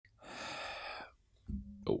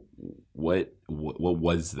What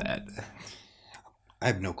was that? I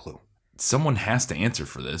have no clue. Someone has to answer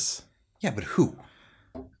for this. Yeah, but who?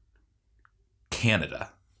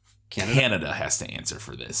 Canada. Canada has to answer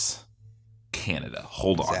for this. Canada.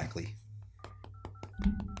 Hold on. Exactly.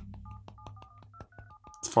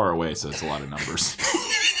 It's far away, so it's a lot of numbers.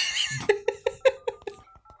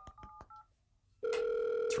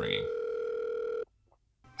 It's ringing.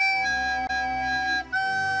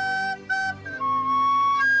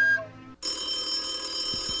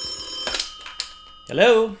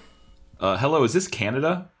 Hello? Hello, is this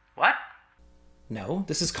Canada? What? No,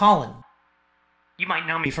 this is Colin. You might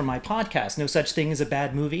know me from my podcast, No Such Thing as a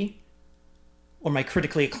Bad Movie, or my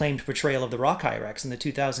critically acclaimed portrayal of the RoccoW in the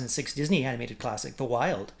 2006 Disney animated classic, The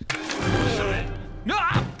Wild. No!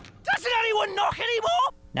 Doesn't anyone knock anymore?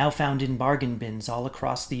 Now found in bargain bins all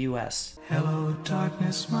across the US. Hello,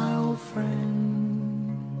 darkness, my old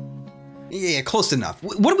friend. Yeah, close enough.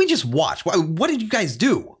 What did we just watch? What did you guys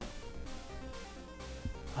do?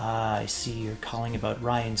 Ah, I see you're calling about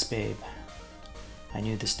Ryan's Babe. I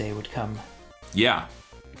knew this day would come. Yeah.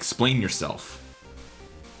 Explain yourself.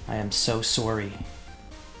 I am so sorry.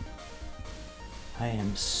 I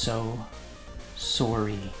am so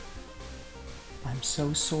sorry. I'm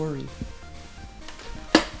so sorry.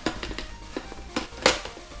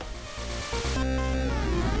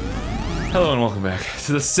 Hello and welcome back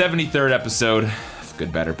to the 73rd episode of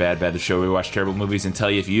Good, Bad, or Bad, the show where we watch terrible movies and tell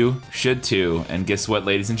you if you should too. And guess what,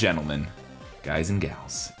 ladies and gentlemen, guys and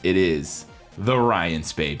gals, it is the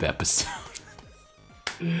Ryan's Babe episode.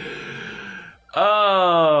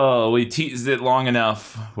 Oh, we teased it long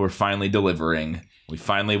enough. We're finally delivering. We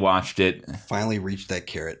finally watched it. Finally reached that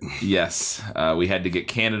carrot. Yes, we had to get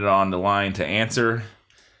Canada on the line to answer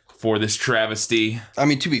for this travesty. I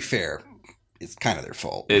mean, to be fair, it's kind of their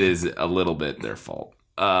fault. It is a little bit their fault.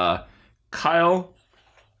 Kyle,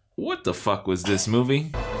 what the fuck was this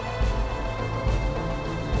movie?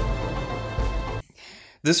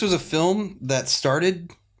 This was a film that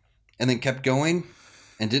started and then kept going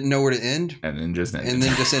and didn't know where to end. And then just ended. And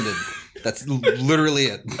then just ended. That's literally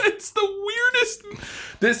it. It's the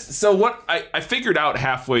weirdest. So what I figured out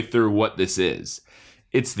halfway through what this is.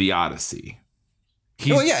 It's the Odyssey.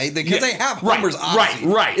 Because they have Homer's Odyssey.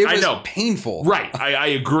 Right. It was I know. Painful. Right. I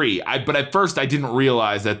agree. But at first I didn't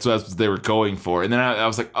realize that's what they were going for. And then I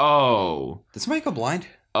was like, oh. Did somebody go blind?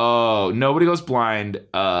 Oh, nobody goes blind.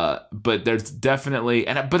 But there's definitely,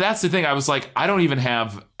 but that's the thing. I was like, I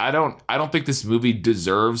don't think this movie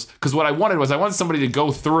deserves, because what I wanted somebody to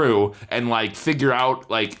go through and like figure out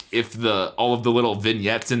like if all of the little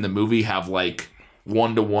vignettes in the movie have like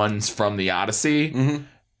one-to-ones from the Odyssey. Mm-hmm.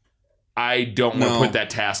 I don't want to put that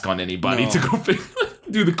task on anybody to go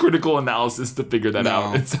do the critical analysis to figure that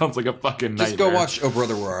out. It sounds like a fucking nightmare. Just go watch Oh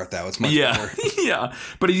Brother, Where Art Thou? It's much better. Yeah.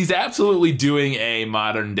 But he's absolutely doing a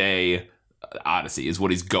modern day Odyssey is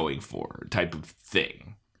what he's going for type of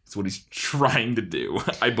thing. It's what he's trying to do,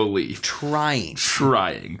 I believe. Trying.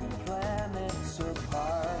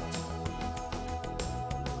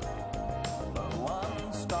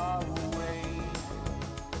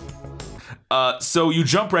 So you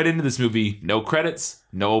jump right into this movie. No credits,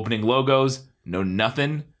 no opening logos, no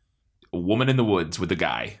nothing. A woman in the woods with a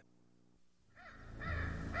guy.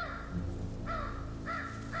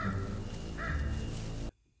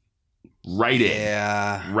 Right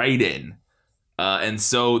in. And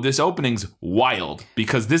so this opening's wild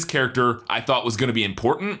because this character I thought was going to be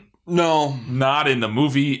important. No. Not in the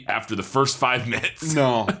movie after the first 5 minutes.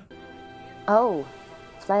 No. Oh,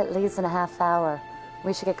 flight leaves in a half hour.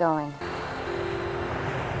 We should get going.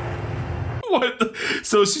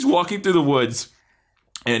 So she's walking through the woods,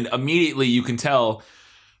 and immediately you can tell,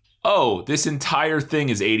 oh, this entire thing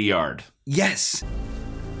is ADR'd. Yes.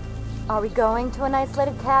 Are we going to an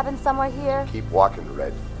isolated cabin somewhere here? Keep walking,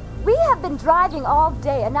 Red. We have been driving all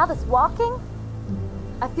day, and now this walking?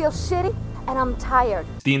 I feel shitty, and I'm tired.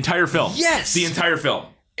 The entire film. Yes. The entire film.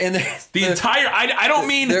 And I don't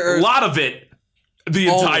mean a lot of it. The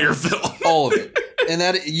entire film. All of it. And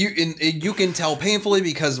that you can tell painfully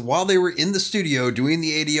because while they were in the studio doing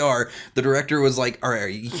the ADR, the director was like, "All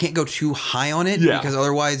right, you can't go too high on it because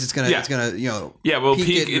otherwise it's gonna peak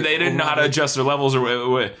they didn't know how to adjust their levels or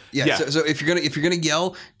So if you're gonna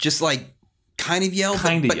yell, just like kind of yell,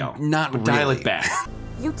 but not really. Dial it back.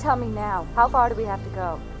 You tell me now. How far do we have to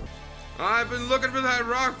go? I've been looking for that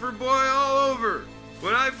Rockford boy all over.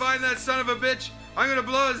 When I find that son of a bitch, I'm gonna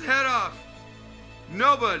blow his head off.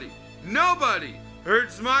 Nobody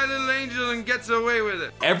hurts my little angel and gets away with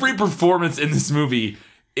it. Every performance in this movie,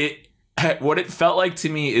 what it felt like to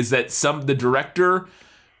me is that the director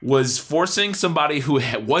was forcing somebody who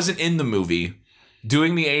wasn't in the movie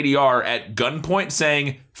doing the ADR at gunpoint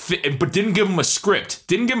saying, but didn't give them a script.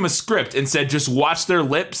 Didn't give them a script and said, just watch their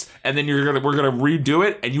lips and then we're gonna redo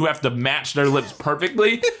it and you have to match their lips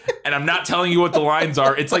perfectly. And I'm not telling you what the lines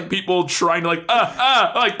are. It's like people trying to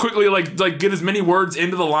like quickly like get as many words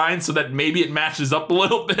into the line so that maybe it matches up a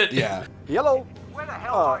little bit. Yeah. Hello. Where the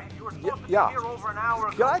hell are you? You were supposed to be here over an hour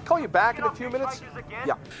ago. Can I call you back in a few minutes?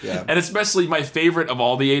 Yeah. And especially my favorite of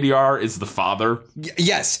all the ADR is the father.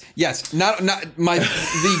 Yes. Not my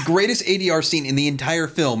the greatest ADR scene in the entire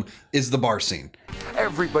film is the bar scene.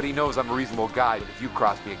 Everybody knows I'm a reasonable guy, but if you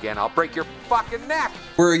cross me again, I'll break your fucking neck.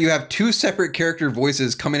 Where you have two separate character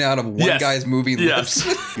voices coming out of one guy's movie lips.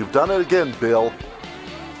 You've done it again, Bill.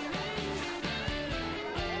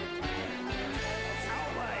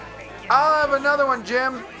 I'll have another one,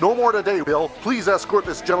 Jim. No more today, Bill. Please escort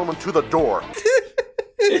this gentleman to the door.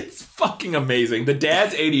 It's fucking amazing. The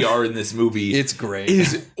dad's ADR in this movie, it's great,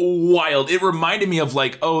 is wild. It reminded me of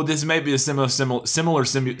like, oh, this may be a similar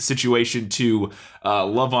situation to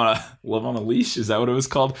Love on a Leash. Is that what it was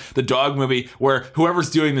called? The dog movie, where whoever's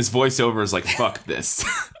doing this voiceover is like, fuck this.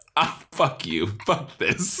 Fuck you. Fuck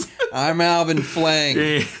this. I'm Alvin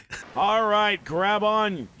Flang. All right, grab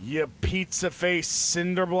on, you pizza face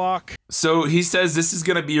cinder block. So he says this is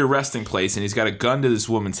going to be your resting place, and he's got a gun to this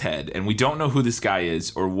woman's head, and we don't know who this guy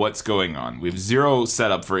is or what's going on. We have zero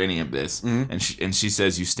setup for any of this. Mm-hmm. And she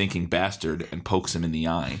says, you stinking bastard, and pokes him in the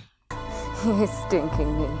eye. You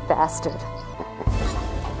stinking mean bastard.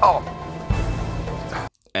 Oh.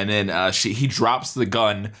 And then he drops the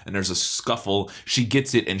gun, and there's a scuffle. She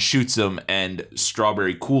gets it and shoots him, and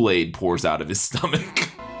strawberry Kool-Aid pours out of his stomach.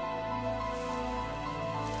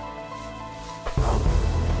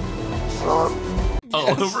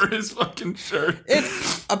 All over his fucking shirt. It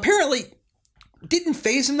apparently didn't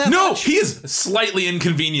faze him that much. No, he is slightly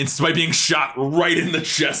inconvenienced by being shot right in the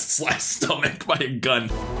chest/stomach by a gun.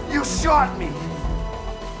 You shot me!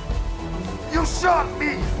 You shot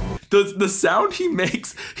me! The sound he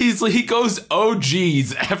makes, he goes, oh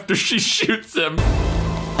geez, after she shoots him.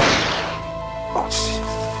 Oh,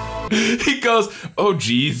 jeez. He goes, oh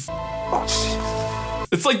geez. Oh, jeez.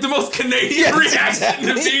 It's like the most Canadian reaction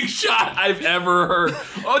to being shot I've ever heard.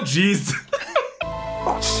 Oh geez.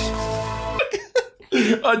 Oh,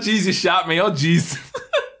 jeez. Oh geez, you shot me. Oh geez.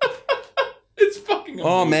 It's fucking amazing.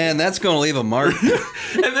 Oh man, that's gonna leave a mark.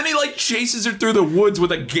 And then he like chases her through the woods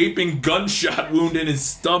with a gaping gunshot wound in his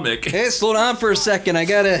stomach. Hey, slow down for a second. I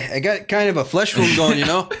got kind of a flesh wound going, you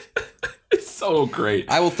know? It's so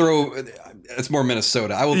great. I will throw. It's more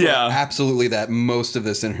Minnesota. I will throw absolutely that most of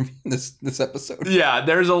this interview, this episode. Yeah,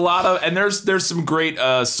 there's a lot of, and there's some great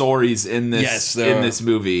stories in this this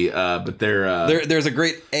movie. But there's a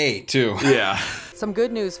great A too. Yeah. Some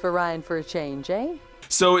good news for Ryan for a change, eh?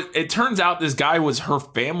 So it turns out this guy was her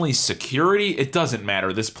family's security. It doesn't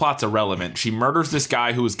matter. This plot's irrelevant. She murders this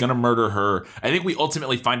guy who was going to murder her. I think we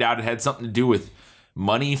ultimately find out it had something to do with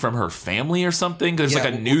money from her family or something. There's like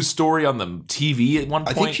a news story on the TV at one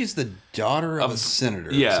point. I think she's the daughter of a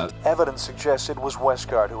senator. Yeah. Evidence suggests it was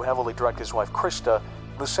Westgard who heavily drugged his wife Krista,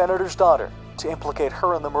 the senator's daughter, to implicate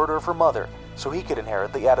her in the murder of her mother so he could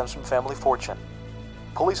inherit the Adamson family fortune.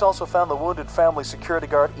 Police also found the wounded family security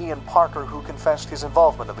guard Ian Parker, who confessed his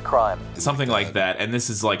involvement in the crime. Something like that. And this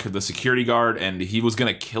is like the security guard, and he was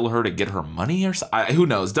going to kill her to get her money or something. Who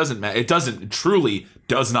knows? Doesn't matter. It truly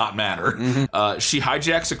does not matter. Mm-hmm. She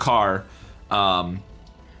hijacks a car,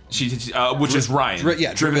 which is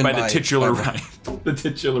Ryan. Driven by the titular Ryan. The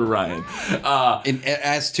titular Ryan. And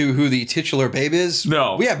as to who the titular babe is,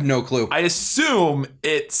 no, we have no clue. I assume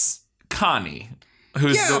it's Connie.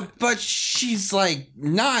 But she's like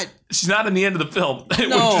not. She's not in the end of the film.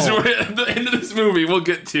 No. Which is where the end of this movie we'll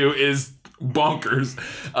get to is bonkers.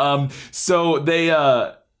 So they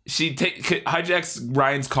she hijacks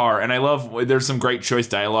Ryan's car, and I love. There's some great choice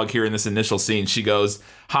dialogue here in this initial scene. She goes,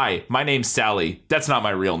 "Hi, my name's Sally. That's not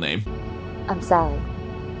my real name." I'm Sally.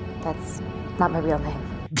 That's not my real name.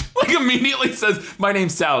 Like immediately says, "My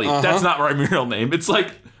name's Sally. That's not my real name." It's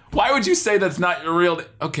like, why would you say that's not your real name?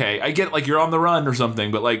 Okay, I get like you're on the run or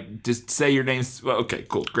something, but like just say your name's okay,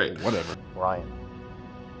 cool, great, whatever. Ryan.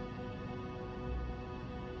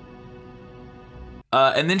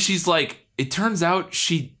 And then she's like, it turns out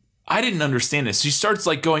I didn't understand this. She starts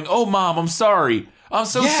like going, "Oh, Mom, I'm sorry. I'm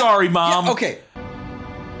so sorry, Mom." Yeah, okay.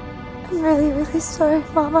 I'm really, really sorry,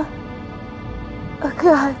 Mama. Oh,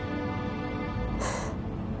 God.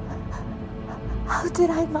 How did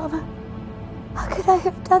I, Mama? How could I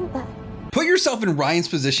have done that? Put yourself in Ryan's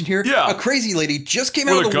position here. Yeah. A crazy lady just came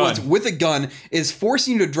out of the woods with a gun, is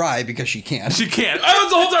forcing you to drive because she can't. She can't. I was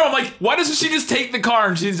the whole time, I'm like, why doesn't she just take the car?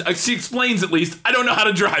 And she explains at least, I don't know how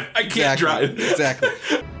to drive. I can't drive. Exactly.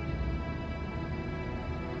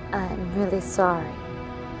 I'm really sorry.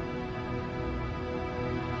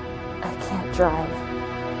 I can't drive.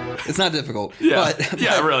 It's not difficult. Yeah.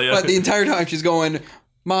 But really. But the entire time she's going,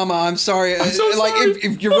 Mama, I'm sorry. I'm so like sorry.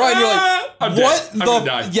 If you're riding, you're like, I'm what dead. the? I'm gonna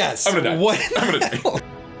die. Yes. I'm gonna die. What? I'm gonna die.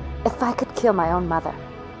 If I could kill my own mother,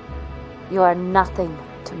 you are nothing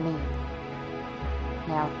to me.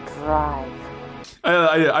 Now drive.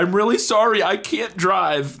 I'm really sorry. I can't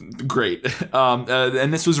drive. Great.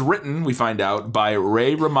 And this was written, we find out, by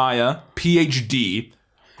Ray Ramaya, PhD.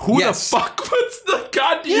 Who the fuck puts the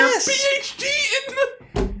goddamn PhD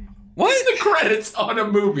in the credits on a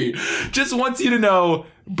movie? Just wants you to know,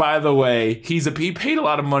 by the way, he paid a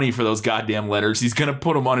lot of money for those goddamn letters. He's going to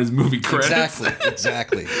put them on his movie credits.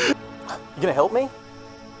 Exactly. You gonna help me?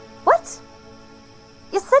 What?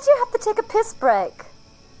 You said you have to take a piss break.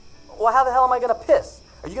 Well, how the hell am I gonna piss?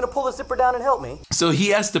 Are you gonna pull the zipper down and help me? So he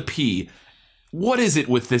has to pee. What is it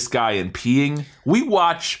with this guy and peeing? We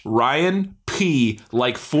watch Ryan pee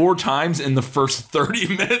like 4 times in the first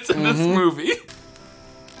 30 minutes of this movie.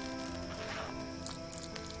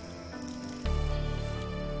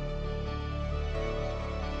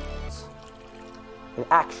 In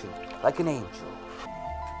action, like an angel.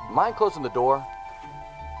 Mind closing the door?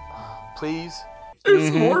 Please?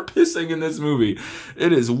 There's more pissing in this movie.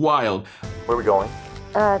 It is wild. Where are we going?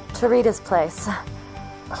 To Rita's place.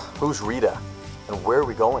 Who's Rita? And where are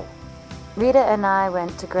we going? Rita and I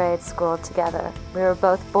went to grade school together. We were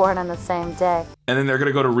both born on the same day. And then they're going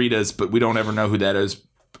to go to Rita's, but we don't ever know who that is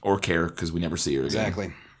or care because we never see her again.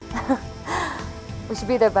 Exactly. We should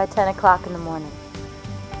be there by 10 o'clock in the morning.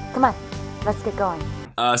 Come on, let's get going.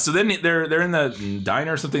 So then they're in the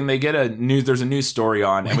diner or something. They get there's a news story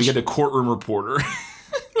on, and we get a courtroom reporter.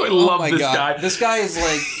 I love this guy. This guy is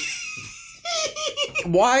like,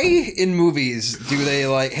 why in movies do they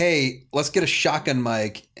like, hey, let's get a shotgun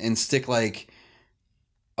mic and stick like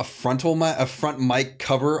a front mic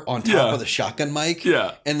cover on top of the shotgun mic?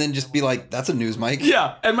 Yeah. And then just be like, that's a news mic.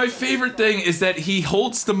 Yeah. And my favorite thing is that he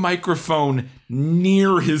holds the microphone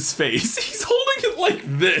near his face. He's holding it like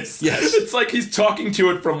this. Yes. It's like he's talking to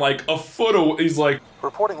it from like a foot away. He's like...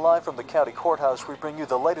 Reporting live from the county courthouse, we bring you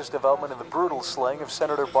the latest development in the brutal slaying of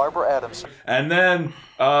Senator Barbara Adams. And then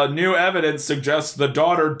new evidence suggests the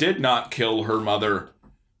daughter did not kill her mother.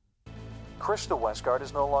 Krista Westgard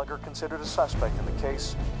is no longer considered a suspect in the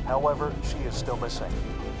case. However, she is still missing.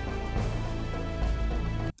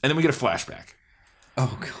 And then we get a flashback.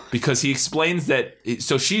 Oh, God. Because he explains that,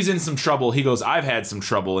 so she's in some trouble. He goes, I've had some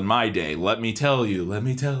trouble in my day. Let me tell you. Let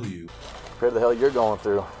me tell you. Compared to the hell you're going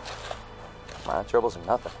through, my troubles are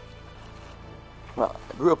nothing. Well,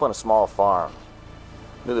 I grew up on a small farm.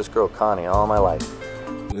 Knew this girl Connie all my life.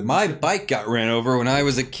 My bike got ran over when I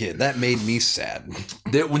was a kid. That made me sad.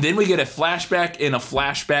 Then we get a flashback in a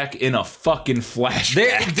flashback in a fucking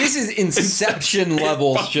flashback. This is Inception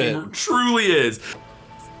level shit. It truly is.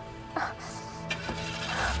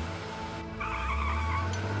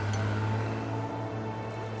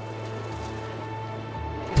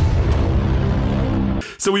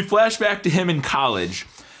 So we flash back to him in college,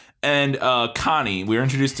 and Connie, we were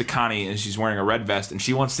introduced to Connie, and she's wearing a red vest, and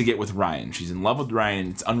she wants to get with Ryan. She's in love with Ryan,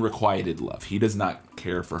 and it's unrequited love. He does not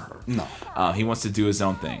care for her. No. He wants to do his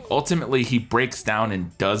own thing. Ultimately, he breaks down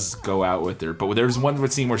and does go out with her, but there's one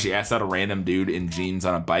scene where she asks out a random dude in jeans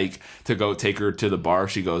on a bike to go take her to the bar.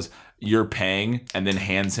 She goes, "You're paying," and then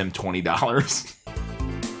hands him $20.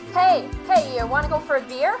 Hey, you want to go for a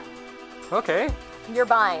beer? Okay. You're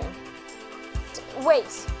buying.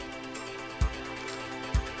 Wait.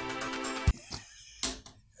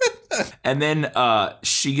 And then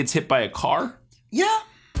she gets hit by a car. Yeah.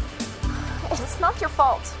 It's not your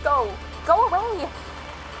fault. Go away.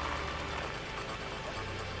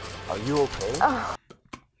 Are you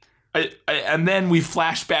okay? And then we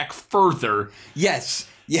flash back further. Yes.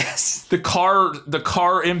 The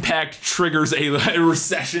car impact triggers a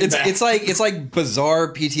recession. It's like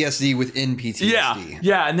bizarre PTSD within PTSD.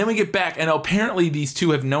 Yeah. And then we get back, and apparently these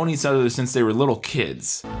two have known each other since they were little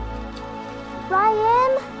kids.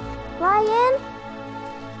 Ryan?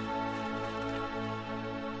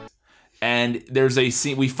 And there's a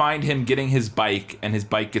scene, we find him getting his bike, and his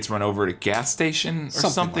bike gets run over at a gas station or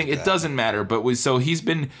something. Like it doesn't matter, but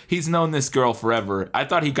he's known this girl forever. I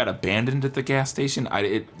thought he got abandoned at the gas station.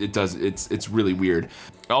 It's really weird.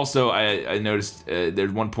 Also, I noticed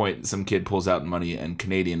there's one point some kid pulls out money, and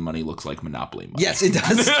Canadian money looks like Monopoly money. Yes, it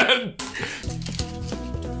does.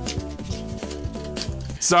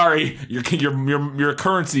 Sorry, your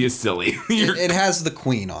currency is silly. It has the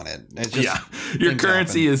queen on it. Your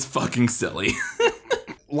currency is fucking silly.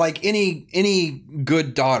 Like any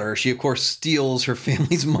good daughter, she of course steals her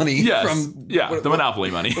family's money from the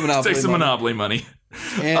Monopoly money. Takes the Monopoly money.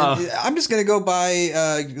 And I'm just gonna go buy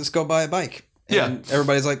a bike. And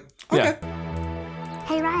everybody's like, okay. Yeah.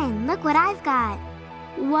 Hey Ryan, look what I've got.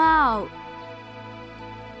 Wow.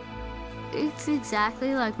 It's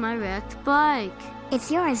exactly like my wrecked bike. It's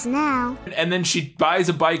yours now. And then she buys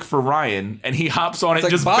a bike for Ryan, and he hops on it and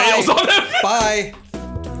just bails on it. Bye.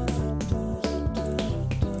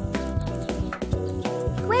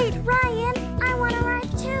 Wait, Ryan, I want to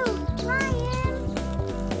ride too.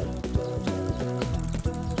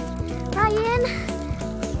 Ryan,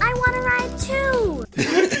 I want to ride too.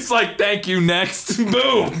 It's like, thank you, next.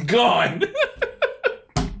 Boom, gone.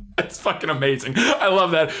 That's fucking amazing. I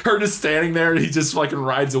love that. Her just standing there, and he just fucking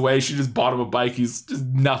rides away. She just bought him a bike. He's just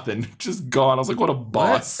nothing. Just gone. I was like, what a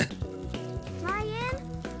boss. Ryan?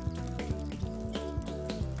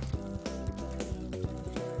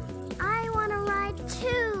 I want to ride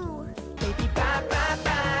too. Baby, bye, bye,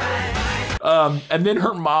 bye. And then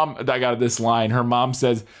her mom, I got this line. Her mom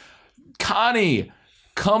says, Connie,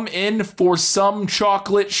 come in for some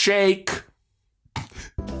chocolate shake.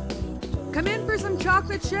 Come in for some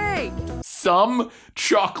chocolate shake. Some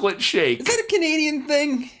chocolate shake. Is that a Canadian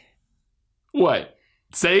thing? What?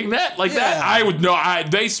 Saying that? Like that? I would know.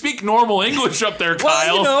 They speak normal English up there,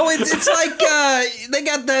 Kyle. Well, it's like they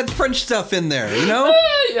got that French stuff in there, you know?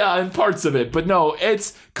 Yeah, in parts of it. But no,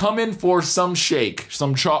 it's come in for some shake.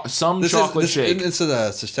 Some chocolate shake. This is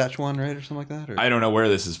a Saskatchewan, right? Or something like that? Or? I don't know where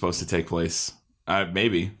this is supposed to take place.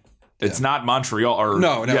 Maybe. It's not Montreal. Or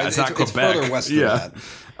No, it's not Quebec. It's further west than that.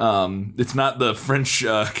 It's not the French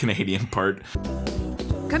Canadian part.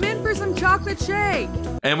 Come in for some chocolate shake.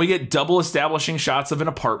 And we get double establishing shots of an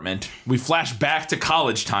apartment. We flash back to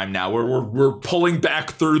college time now, where we're pulling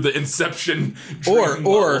back through the Inception.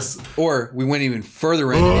 Or we went even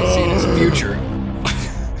further into the scene as future.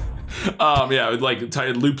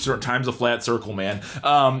 It loops or times a flat circle, man.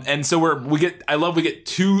 And so we get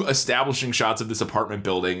two establishing shots of this apartment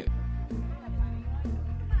building.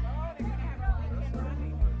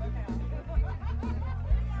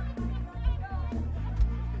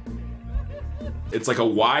 It's like a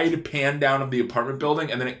wide pan down of the apartment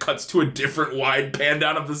building, and then it cuts to a different wide pan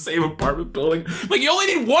down of the same apartment building. Like, you only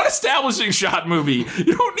need one establishing shot movie.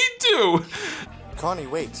 You don't need two. Connie,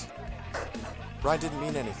 wait. Ryan didn't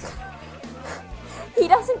mean anything. He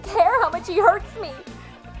doesn't care how much he hurts me.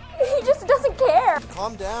 He just doesn't care.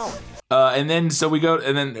 Calm down. And then we go,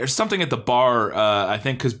 and then there's something at the bar, I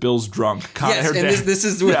think because Bill's drunk. This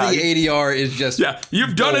is where the ADR is just... Yeah,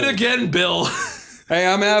 you've done it again, Bill. Hey,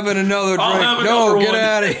 I'm having another drink. Get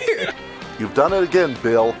out of here. You've done it again,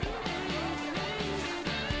 Bill.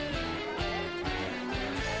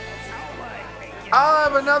 I'll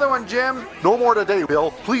have another one, Jim. No more today,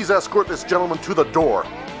 Bill. Please escort this gentleman to the door.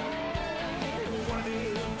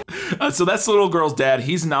 So that's the little girl's dad.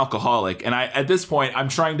 He's an alcoholic. And at this point, I'm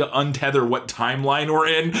trying to untether what timeline we're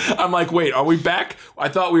in. I'm like, wait, are we back? I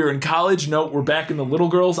thought we were in college. No, we're back in the little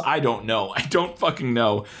girls. I don't know. I don't fucking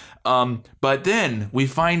know. But then we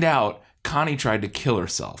find out Connie tried to kill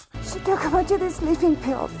herself. She took a bunch of the sleeping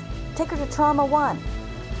pills. Take her to Trauma 1.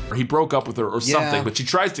 He broke up with her or something, but she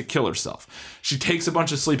tries to kill herself. She takes a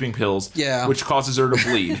bunch of sleeping pills, which causes her to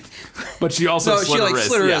bleed. But she also slit her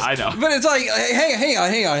wrist. Yeah, I know. But it's like,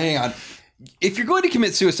 hang on. If you're going to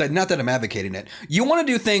commit suicide, not that I'm advocating it, you want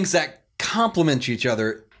to do things that complement each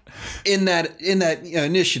other in that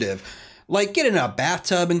initiative. Like get in a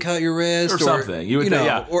bathtub and cut your wrist, or something.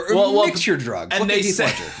 Or mix your drugs. And they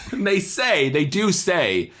do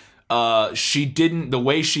say she didn't. The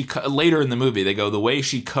way she cut later in the movie, they go the way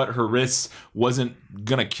she cut her wrists wasn't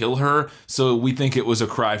gonna kill her. So we think it was a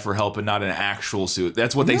cry for help and not an actual suicide.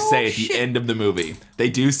 That's what they say at the end of the movie. They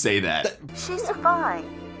do say that. She's fine.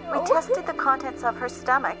 We tested the contents of her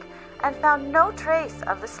stomach and found no trace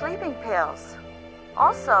of the sleeping pills.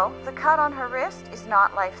 Also, the cut on her wrist is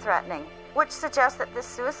not life-threatening, which suggests that this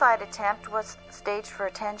suicide attempt was staged for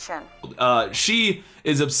attention. She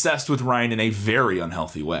is obsessed with Ryan in a very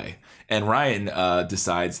unhealthy way. And Ryan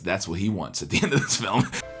decides that's what he wants at the end of this film.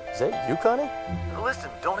 Is that you, Connie? Listen,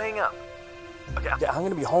 don't hang up. Okay, yeah, I'm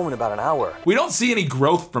going to be home in about an hour. We don't see any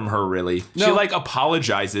growth from her, really. No. She,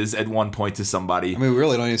 apologizes at one point to somebody. I mean, we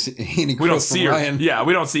really don't even see any growth we don't see from her. Ryan. Yeah,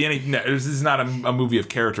 we don't see any... No, this is not a movie of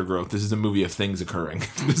character growth. This is a movie of things occurring.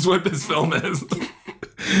 This is what this film is.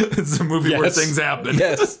 It's a movie where things happen.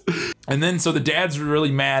 Yes. And then so the dad's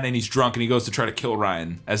really mad and he's drunk and he goes to try to kill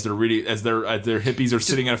Ryan as they're reading as their hippies are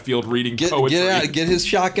sitting in a field reading poetry. Get his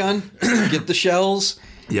shotgun, get the shells.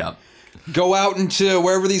 Yeah. Go out into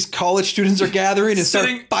wherever these college students are gathering and start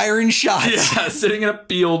firing shots. Yeah, sitting in a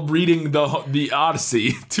field reading the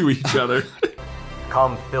Odyssey to each other.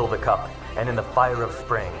 Come fill the cup, and in the fire of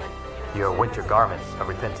spring, your winter garments of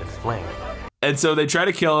repentance fling. And so they try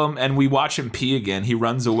to kill him, and we watch him pee again. He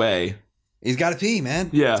runs away. He's got to pee, man.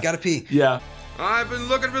 Yeah. He's got to pee. Yeah. I've been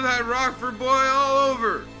looking for that Rockford boy all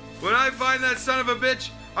over. When I find that son of a bitch,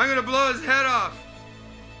 I'm gonna blow his head off.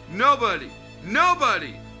 Nobody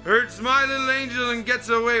hurts my little angel and gets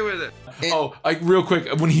away with it. Real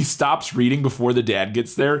quick, when he stops reading before the dad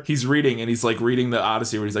gets there, he's reading and he's like reading the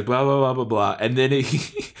Odyssey where he's like blah blah blah blah blah, and then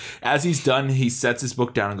as he's done, he sets his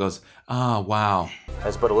book down and goes, "Ah, wow."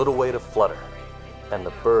 Has but a little way to flutter, and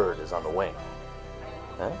the bird is on the wing.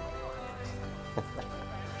 Huh?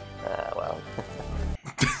 Well.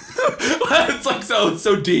 It's like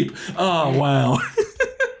so deep. Oh wow.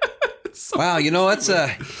 Wow, that's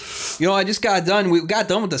I just got done. We got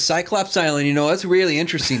done with the Cyclops Island. That's really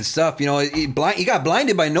interesting stuff. He got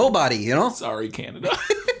blinded by nobody. Sorry, Canada.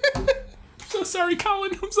 I'm so sorry,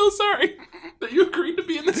 Colin. I'm so sorry that you agreed to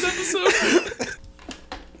be in this episode.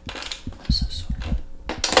 I'm so sorry.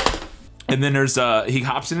 And then there's he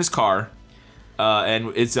hops in his car, and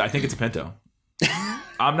I think it's a Pinto.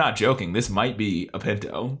 I'm not joking. This might be a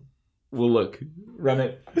Pinto. We'll look. Run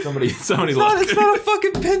it. Somebody look. It's not a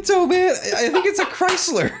fucking Pinto, man. I think it's a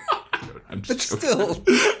Chrysler. I'm just but still.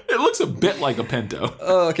 It looks a bit like a Pinto.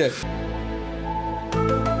 Oh, okay.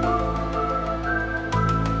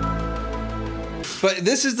 But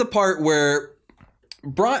this is the part where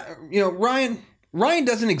Ryan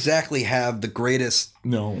doesn't exactly have the greatest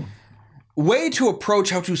way to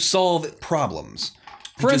approach how to solve problems.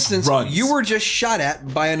 For instance, you were just shot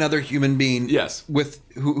at by another human being. Yes.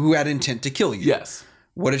 Who had intent to kill you. Yes.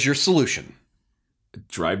 What is your solution?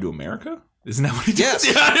 Drive to America? Isn't that what he does?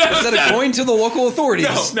 Yes. Instead of going to the local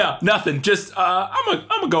authorities. No, nothing. Just I'm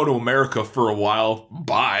gonna go to America for a while.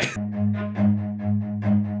 Bye.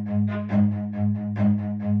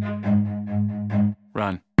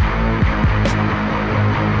 Run.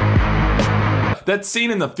 That scene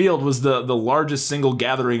in the field was the largest single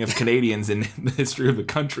gathering of Canadians in the history of the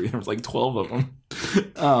country. There was like 12 of them.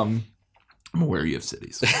 I'm aware you have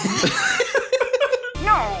cities.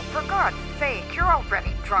 No, for God's sake, you're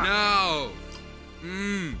already drunk. No.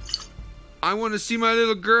 I want to see my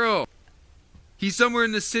little girl. He's somewhere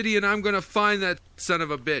in the city and I'm going to find that son of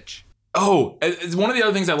a bitch. Oh, it's one of the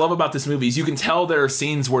other things I love about this movie is you can tell there are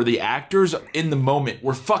scenes where the actors in the moment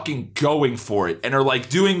were fucking going for it and are like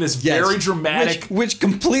doing this very dramatic, which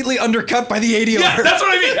completely undercut by the ADR. Yeah, that's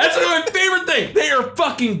what I mean. That's my favorite thing. They are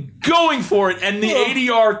fucking going for it, and the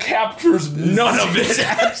ADR captures none of it.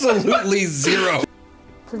 Absolutely zero.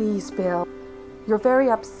 Please, Bill. You're very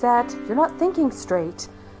upset. You're not thinking straight.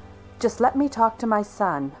 Just let me talk to my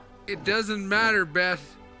son. It doesn't matter,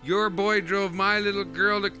 Beth. Your boy drove my little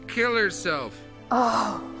girl to kill herself.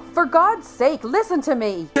 Oh, for God's sake, listen to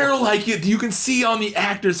me. They're like, you can see on the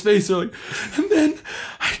actor's face, they're like, and then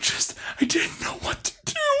I didn't know what to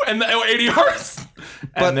do. And the ADRs.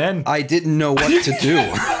 But then I didn't know what to do.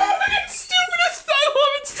 It's stupidest. I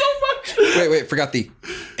love it so much. Wait, forgot the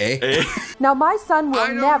A. Now my son will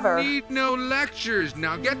never. I don't need no lectures.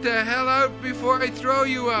 Now get the hell out before I throw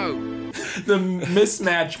you out. The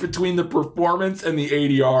mismatch between the performance and the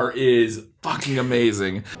ADR is fucking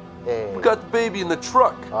amazing. Hey. We got the baby in the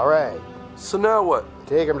truck. All right. So now what?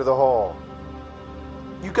 Take him to the hall.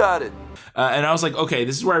 You got it. And I was like, okay,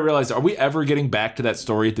 this is where I realized, are we ever getting back to that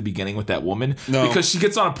story at the beginning with that woman? No. Because she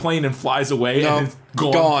gets on a plane and flies away and is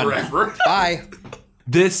gone forever. Bye.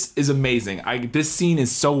 This is amazing. This scene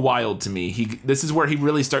is so wild to me. This is where he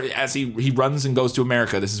really started, as he runs and goes to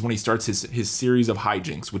America, this is when he starts his series of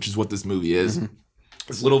hijinks, which is what this movie is. Mm-hmm.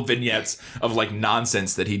 It's little vignettes of like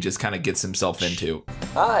nonsense that he just kind of gets himself into.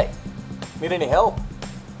 Hi. Need any help?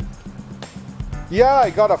 Yeah, I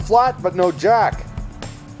got a flat, but no jack.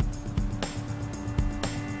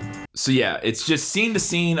 So yeah, it's just scene to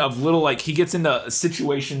scene of little, like, he gets into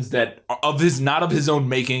situations that not of his own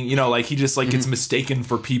making, like he just like gets mistaken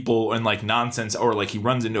for people and like nonsense, or like he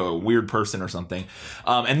runs into a weird person or something.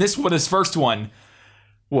 And this first one,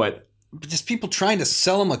 what? Just people trying to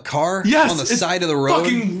sell him a car on the side of the road.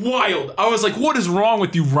 Fucking wild. I was like, what is wrong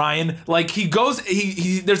with you, Ryan? Like he goes,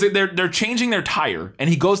 they're changing their tire, and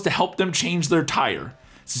he goes to help them change their tire.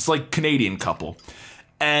 It's just like Canadian couple,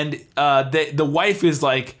 and the wife is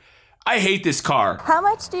like, I hate this car. How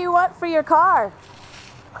much do you want for your car?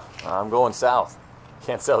 I'm going south.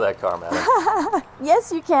 can't sell that car, madam.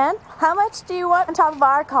 Yes, you can. How much do you want on top of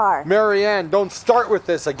our car? Marianne, don't start with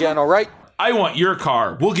this again, all right? I want your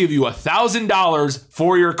car. We'll give you $1,000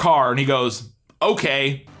 for your car. And he goes,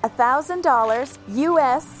 okay. $1,000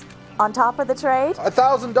 US on top of the trade?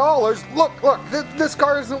 $1,000? Look, this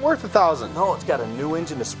car isn't worth $1,000. No, it's got a new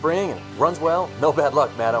engine, a spring, and runs well. No bad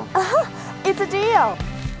luck, madam. It's a deal.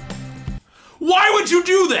 Why would you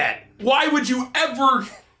do that? Why would you ever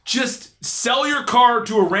just sell your car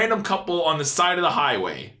to a random couple on the side of the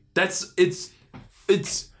highway? I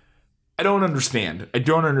don't understand. I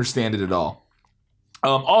don't understand it at all.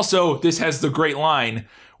 Also, this has the great line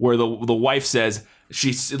where the wife says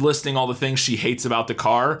she's listing all the things she hates about the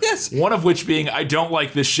car. Yes. One of which being, I don't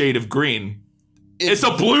like this shade of green. It's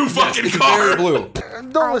a blue fucking car. Very blue.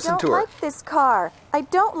 Don't listen to her. I don't like this car. I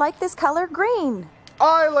don't like this color green.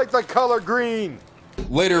 I like the color green.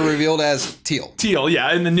 Later revealed as teal. Teal,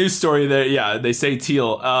 yeah. In the news story, they say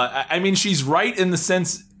teal. I mean, she's right in the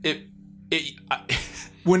sense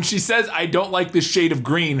when she says, I don't like this shade of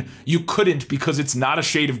green, you couldn't because it's not a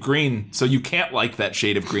shade of green. So you can't like that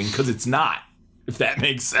shade of green because it's not, if that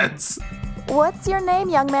makes sense. What's your name,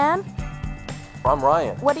 young man? I'm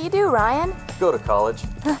Ryan. What do you do, Ryan? Go to college.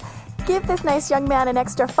 Give this nice young man an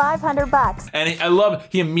extra $500. And I love,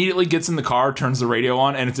 he immediately gets in the car, turns the radio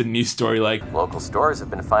on, and it's a news story like, local stores have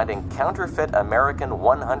been finding counterfeit American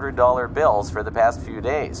 $100 bills for the past few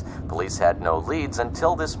days. Police had no leads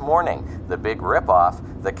until this morning. The big ripoff,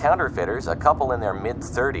 the counterfeiters, a couple in their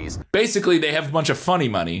mid-30s. Basically, they have a bunch of funny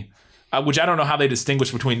money, which I don't know how they distinguish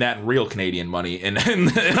between that and real Canadian money.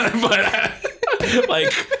 But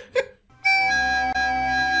like...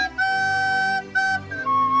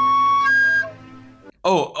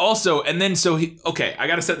 Oh, also, and then I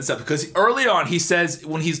gotta set this up because early on he says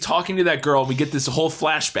when he's talking to that girl, we get this whole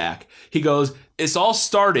flashback. He goes, "It's all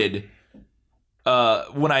started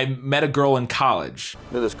when I met a girl in college."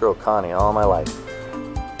 Knew this girl Connie all my life.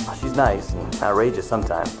 She's nice and outrageous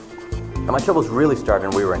sometimes. And my troubles really started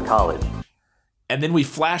when we were in college. And then we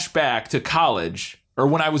flash back to college, or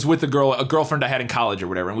when I was with a girlfriend I had in college or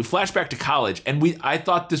whatever, and we flash back to college, and I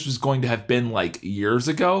thought this was going to have been like years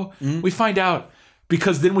ago. Mm-hmm. We find out.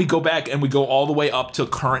 Because then we go back and we go all the way up to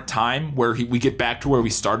current time where we get back to where we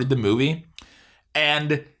started the movie.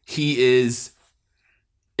 And it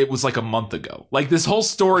was like a month ago. Like this whole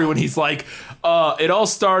story when he's like, all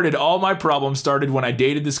my problems started when I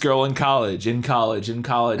dated this girl in college,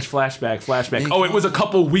 flashback. Oh, it was a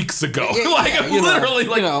couple weeks ago.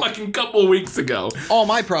 Fucking couple weeks ago. All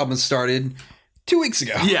my problems started 2 weeks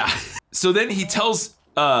ago. Yeah. So then he tells,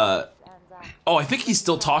 I think he's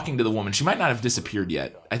still talking to the woman. She might not have disappeared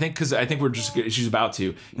yet. She's about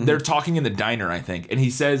to. Mm-hmm. They're talking in the diner, I think. And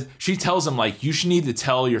she tells him, like, you should need to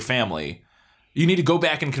tell your family. You need to go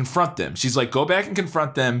back and confront them. She's like, go back and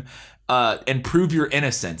confront them and prove your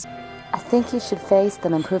innocence. I think you should face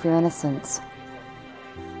them and prove your innocence.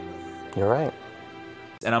 You're right.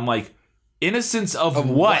 And I'm like, innocence of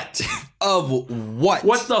what? Of what?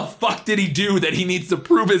 What the fuck did he do that he needs to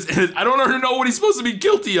prove his innocence? I don't know what he's supposed to be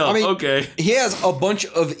guilty of. I mean, okay. He has a bunch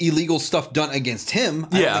of illegal stuff done against him.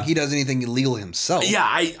 I don't think he does anything illegal himself. Yeah,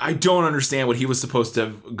 I don't understand what he was supposed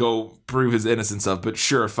to go prove his innocence of, but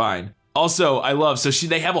sure, fine. Also, I love,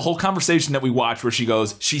 they have a whole conversation that we watch where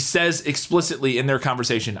she says explicitly in their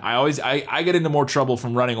conversation, I get into more trouble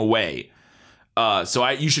from running away.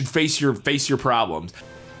 You should face your problems.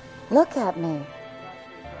 Look at me.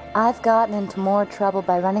 I've gotten into more trouble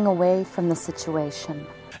by running away from the situation.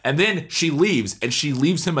 And then she leaves, and she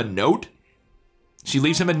leaves him a note. She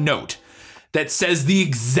leaves him a note that says the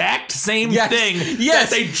exact same thing that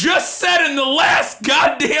they just said in the last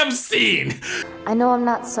goddamn scene. I know I'm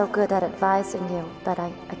not so good at advising you, but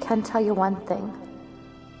I can tell you one thing.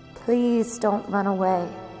 Please don't run away.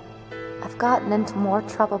 I've gotten into more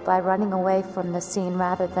trouble by running away from the scene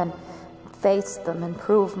rather than face them and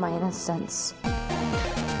prove my innocence.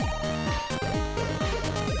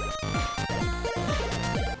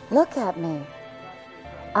 Look at me.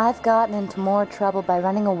 I've gotten into more trouble by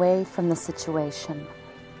running away from the situation.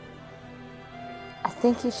 I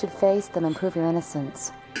think you should face them and prove your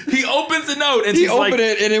innocence. He opens a note and he opened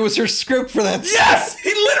it and it was her script for that. Yes!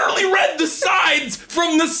 He literally read the sides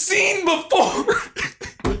from the scene before.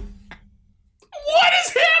 What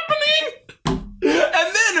is happening?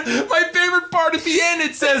 And then my favorite part at the end,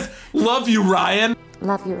 it says, "Love you, Ryan."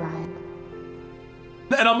 Love you, Ryan.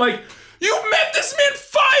 And I'm like, you met this man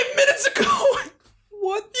 5 minutes ago.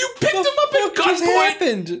 What? You picked him up at gunpoint.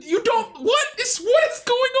 Happened? You don't. What is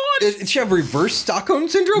going on? Did she have reverse Stockholm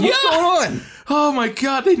syndrome? What's going on? Oh my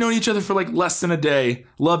God, they've known each other for like less than a day.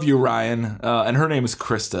 Love you, Ryan. And her name is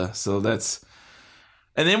Krista. So that's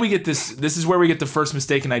And then we get this is where we get the first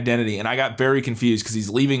mistaken identity, and I got very confused because he's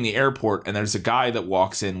leaving the airport and there's a guy that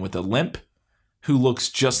walks in with a limp who looks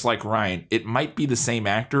just like Ryan. It might be the same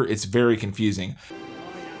actor. It's very confusing.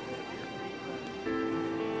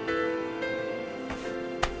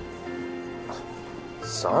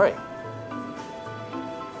 Sorry.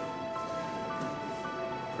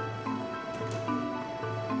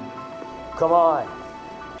 Come on.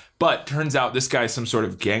 But turns out this guy's some sort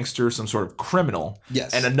of gangster, some sort of criminal.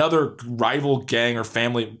 Yes. And another rival gang or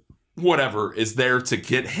family, whatever, is there to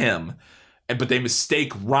get him. But they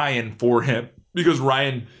mistake Ryan for him because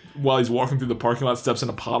Ryan, while he's walking through the parking lot, steps in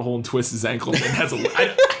a pothole and twists his ankle and has a...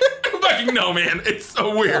 I fucking know, man. It's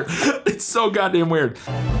so weird. It's so goddamn weird.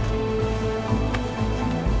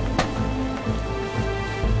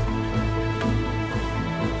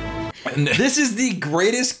 This is the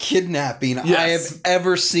greatest kidnapping I have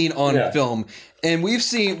ever seen on film. And we've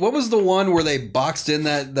seen, what was the one where they boxed in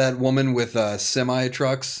that woman with semi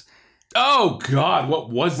trucks? Oh God, what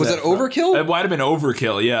was that? Was it Overkill? It might have been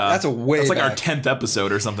Overkill, yeah. That's That's like our 10th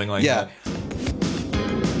episode or something like that.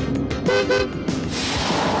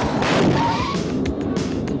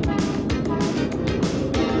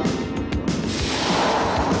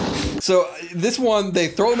 So this one, they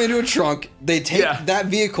throw him into a trunk, they take that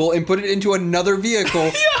vehicle and put it into another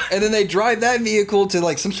vehicle, and then they drive that vehicle to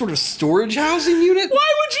like some sort of storage housing unit.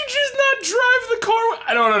 Why would you just not drive the car?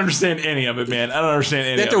 I don't understand any of it, man. I don't understand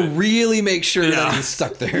any of it. They have to really make sure that he's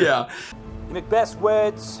stuck there. Yeah. In Macbeth's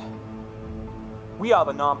words, we are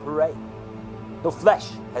the non-parade. The flesh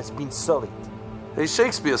has been sullied. Hey,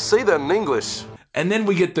 Shakespeare, say that in English. And then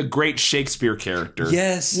we get the great Shakespeare character.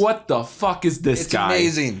 Yes. What the fuck is this guy?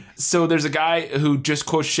 It's amazing. So there's a guy who just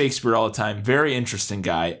quotes Shakespeare all the time. Very interesting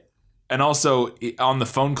guy. And also on the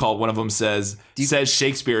phone call, one of them says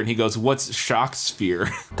Shakespeare, and he goes, "What's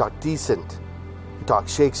Shakespeare?" Talk decent. Talk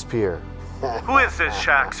Shakespeare. Who is this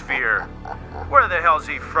Shakespeare? Where the hell's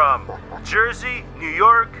he from? Jersey? New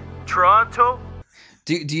York? Toronto?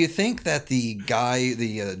 Do you think that the guy,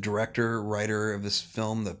 the director, writer of this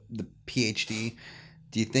film, the PhD,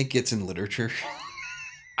 do you think it's in literature?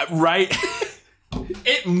 Right?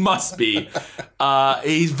 It must be.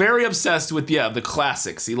 He's very obsessed with the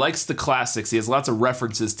classics. He likes the classics. He has lots of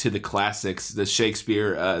references to the classics, the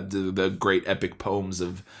Shakespeare, the great epic poems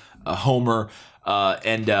of Homer,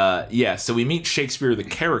 so we meet Shakespeare the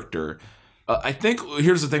character. I think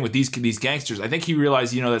here's the thing with these gangsters. I think he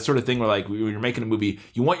realized, that sort of thing where like when you're making a movie,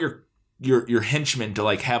 you want your henchmen to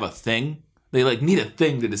like have a thing. They like need a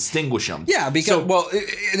thing to distinguish them. Yeah, because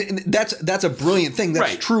that's a brilliant thing.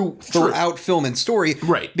 That's true throughout film and story.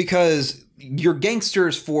 Right. Because your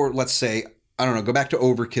gangsters for, let's say, I don't know, go back to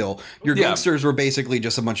Overkill. Your gangsters were basically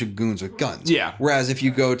just a bunch of goons with guns. Yeah. Whereas if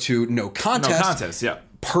you go to No Contest,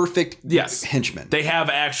 perfect henchmen. They have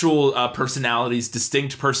actual personalities,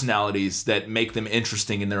 distinct personalities that make them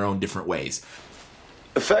interesting in their own different ways.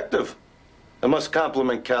 Effective. I must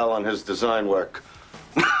compliment Cal on his design work.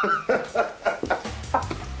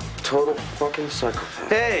 Total fucking psychopath.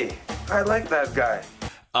 Hey, I like that guy.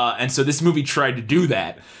 And so this movie tried to do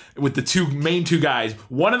that with the main two guys.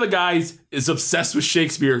 One of the guys is obsessed with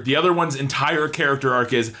Shakespeare. The other one's entire character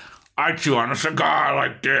arc is, I chew on a cigar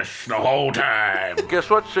like this the whole time. Guess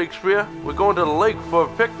what, Shakespeare? We're going to the lake for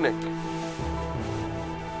a picnic.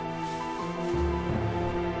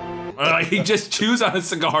 He just chews on a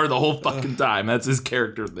cigar the whole fucking time. That's his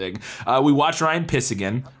character thing. We watch Ryan piss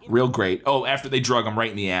again. Real great. Oh, after they drug him right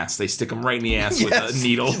in the ass. They stick him right in the ass with a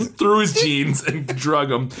needle through his jeans and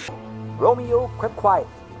drug him. Romeo crept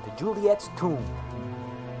quietly into Juliet's tomb.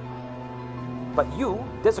 But you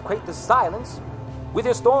desecrate the silence with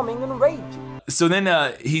your storming and rage. So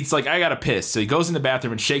then he's like, I gotta piss. So he goes in the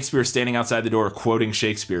bathroom and Shakespeare's standing outside the door quoting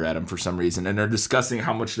Shakespeare at him for some reason. And they're discussing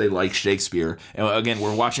how much they like Shakespeare. And again,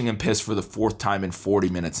 we're watching him piss for the 4th time in 40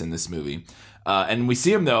 minutes in this movie. And we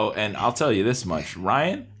see him though, and I'll tell you this much.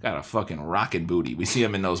 Ryan got a fucking rockin' booty. We see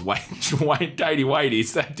him in those white tighty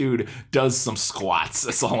whities. That dude does some squats.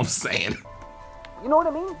 That's all I'm saying. You know what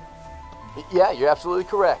I mean? Yeah, you're absolutely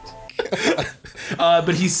correct.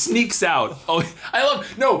 But he sneaks out. Oh,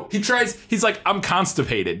 he's like, I'm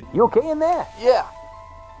constipated. You okay in there? Yeah.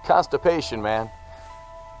 Constipation, man.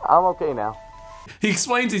 I'm okay now. He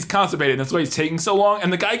explains he's constipated, and that's why he's taking so long,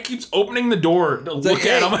 and the guy keeps opening the door to look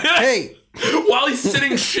at him. Hey! While he's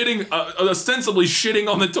sitting shitting, ostensibly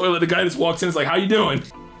shitting on the toilet, the guy just walks in and is like, how you doing?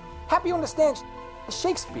 Happy you understand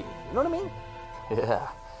Shakespeare, you know what I mean? Yeah.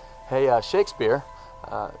 Hey, Shakespeare,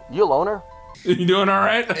 you a loner? You doing all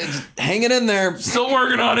right? It's hanging in there. Still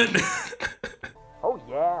working on it. Oh,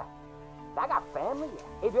 yeah. I got family.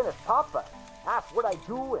 Adrian is papa. That's what I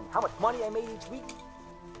do and how much money I made each week.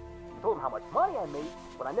 told him how much money I made,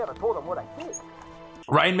 but I never told him what I did.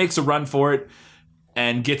 Ryan makes a run for it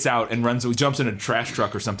and gets out and jumps in a trash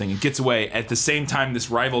truck or something and gets away. At the same time, this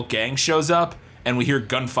rival gang shows up and we hear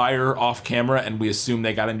gunfire off camera and we assume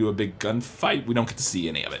they got into a big gunfight. We don't get to see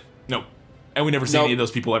any of it. Nope. And we never see any of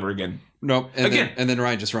those people ever again. Nope. And then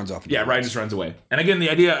Ryan just runs off. Yeah, Ryan just runs away. And again, the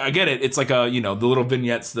idea, I get it. It's like the little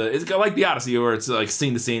vignettes. It's like the Odyssey, where it's like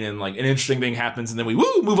scene to scene, and like an interesting thing happens, and then we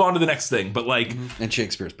move on to the next thing. But like, and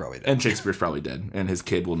Shakespeare's probably dead. And his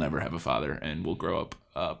kid will never have a father, and will grow up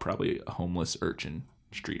probably a homeless urchin,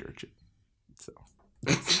 street urchin. So.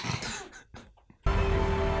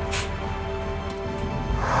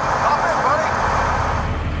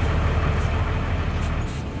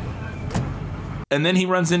 And then he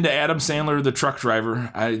runs into Adam Sandler, the truck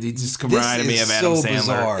driver. He just reminded me of Adam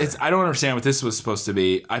Sandler. Bizarre. I don't understand what this was supposed to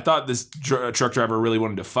be. I thought this truck driver really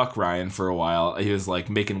wanted to fuck Ryan for a while. He was like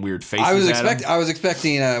making weird faces. I was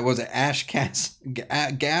expecting. Was it ash gas?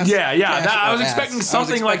 Gas? Yeah. I was expecting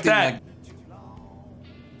something like that.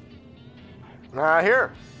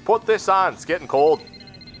 Here, put this on. It's getting cold.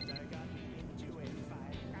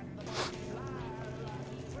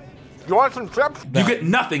 You want some chips? You get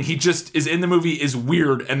nothing. He just is in the movie, is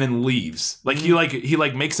weird, and then leaves. Like he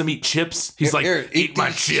makes him eat chips. He's here, eat my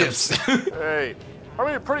chips. Hey, I'm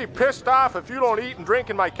gonna be pretty pissed off if you don't eat and drink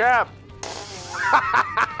in my cab.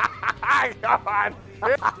 Come on.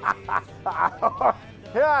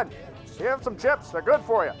 Here, have some chips. They're good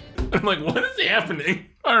for you. I'm like, what is happening?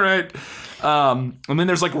 All right. And then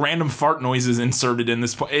there's like random fart noises inserted in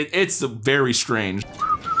this point. It's very strange.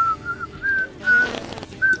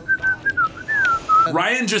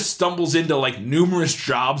 Ryan just stumbles into like numerous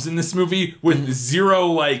jobs in this movie with zero,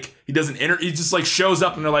 like, he doesn't he just like shows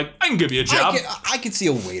up and they're like, I can give you a job. I could see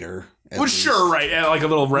a waiter. Well, sure, right. At like a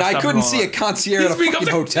little restaurant. I couldn't see a concierge at a fucking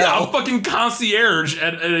hotel. Yeah, a fucking concierge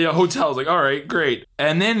at a hotel. I was like, all right, great.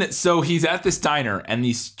 And then, so he's at this diner and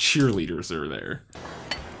these cheerleaders are there.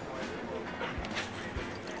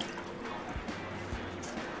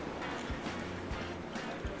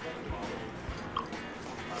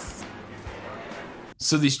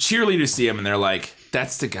 So these cheerleaders see him and they're like,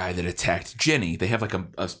 that's the guy that attacked Jenny. They have like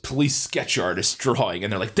a police sketch artist drawing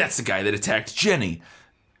and they're like, that's the guy that attacked Jenny.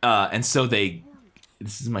 And so this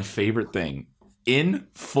is my favorite thing, in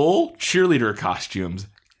full cheerleader costumes,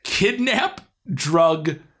 kidnap,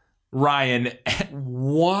 drug Ryan.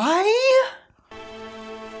 Why?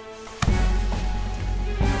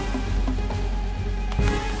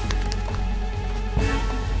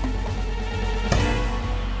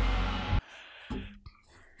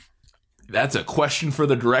 That's a question for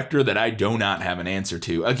the director that I do not have an answer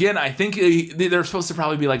to. Again, I think they're supposed to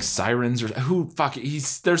probably be like sirens or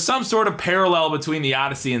there's some sort of parallel between the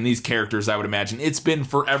Odyssey and these characters, I would imagine. It's been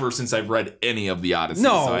forever since I've read any of the Odyssey.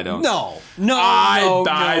 I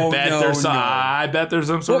bet there's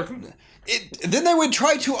some sort of... Then they would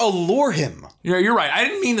try to allure him. Yeah, you're right. I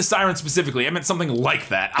didn't mean the siren specifically. I meant something like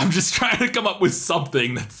that. I'm just trying to come up with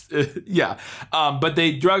something that's... but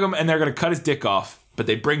they drug him and they're going to cut his dick off. But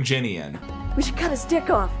they bring Jenny in. We should cut his dick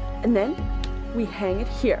off, and then we hang it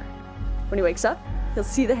here. When he wakes up, he'll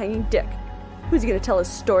see the hanging dick. Who's he gonna tell his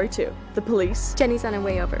story to? The police? Jenny's on her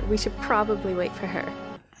way over. We should probably wait for her.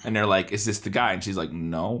 And they're like, is this the guy? And she's like,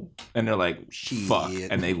 no. And they're like, fuck.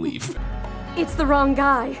 And they leave. It's the wrong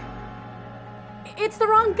guy. It's the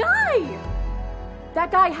wrong guy!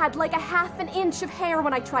 That guy had like a half an inch of hair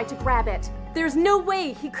when I tried to grab it. There's no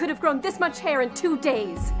way he could have grown this much hair in 2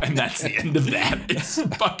 days. And that's the end of that. It's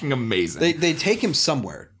fucking amazing. They take him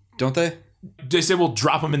somewhere, don't they? They say we'll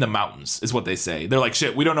drop him in the mountains, is what they say. They're like,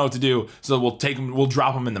 shit, we don't know what to do, so we'll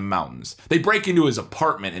drop him in the mountains. They break into his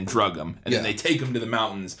apartment and drug him, and then they take him to the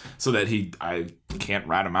mountains so that I can't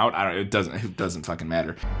rat him out. It doesn't fucking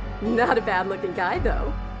matter. Not a bad looking guy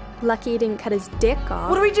though. Lucky he didn't cut his dick off.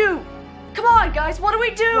 What do we do? Come on, guys, what do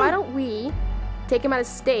we do? Why don't we take him out of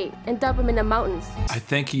state and dump him in the mountains? I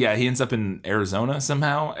think, he ends up in Arizona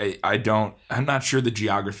somehow. I'm not sure the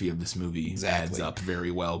geography of this movie adds up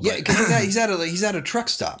very well. But. Yeah, because he's at a truck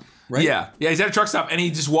stop, right? Yeah, he's at a truck stop, and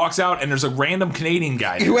he just walks out, and there's a random Canadian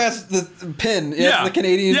guy there. Who has the pin. The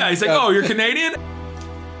Canadian. Yeah, he's like, oh, you're Canadian?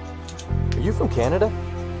 Are you from Canada?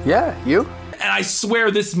 Yeah, you? And I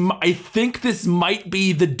swear I think this might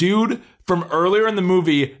be the dude from earlier in the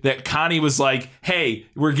movie that Connie was like, hey,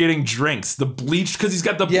 we're getting drinks. The bleach, because he's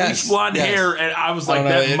got the bleach blonde hair. And I was like,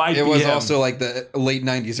 that might be him. It was also like the late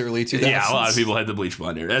 90s, early 2000s. Yeah, a lot of people had the bleach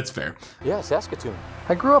blonde hair. That's fair. Yeah, Saskatoon.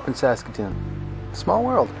 I grew up in Saskatoon. Small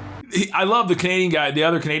world. I love the Canadian guy. The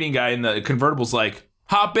other Canadian guy in the convertible's like,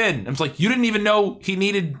 hop in. I was like, you didn't even know he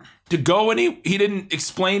needed to go, and he didn't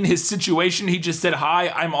explain his situation. He just said, "Hi,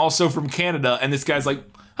 I'm also from Canada," and this guy's like,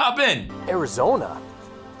 "Hop in." Arizona?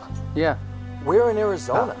 Yeah. Where in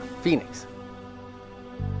Arizona? Phoenix.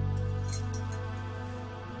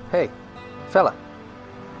 Hey, fella,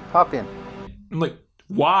 hop in. I'm like,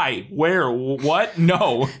 why? Where? What?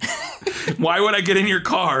 No. Why would I get in your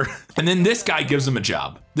car? And then this guy gives him a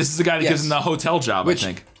job. This is the guy that gives him the hotel job, I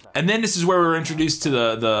think. And then this is where we're introduced to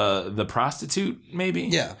the prostitute, maybe?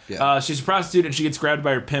 Yeah. She's a prostitute, and she gets grabbed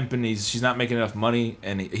by her pimp, and she's not making enough money,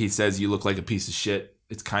 and he says, "You look like a piece of shit."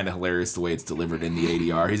 It's kind of hilarious the way it's delivered in the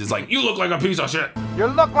ADR. He's just like, "You look like a piece of shit." You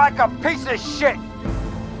look like a piece of shit.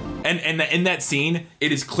 And in that scene,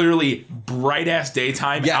 it is clearly bright ass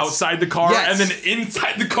daytime outside the car, and then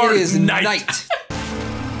inside the car is night.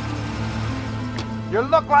 You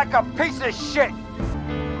look like a piece of shit.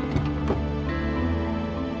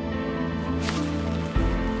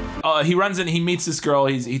 He runs in, he meets this girl,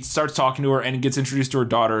 he starts talking to her, and he gets introduced to her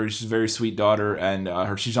daughter. She's a very sweet daughter, and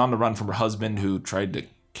she's on the run from her husband who tried to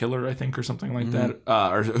kill her, I think, or something like that.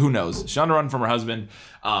 Or who knows? She's on the run from her husband,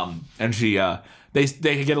 and she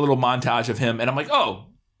they get a little montage of him, and I'm like, oh,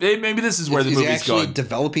 maybe this is where the movie's going.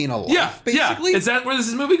 Developing a life, basically? Yeah. Is that where this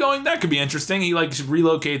is movie going? That could be interesting. He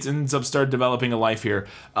relocates and ends up start developing a life here.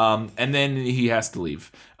 And then he has to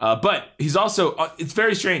leave. But he's also, it's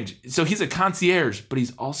very strange. So he's a concierge, but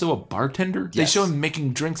he's also a bartender. Yes. They show him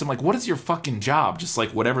making drinks. I'm like, what is your fucking job? Just like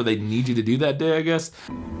whatever they need you to do that day, I guess.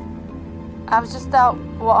 I was just out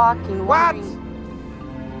walking. What?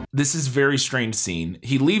 This is a very strange scene.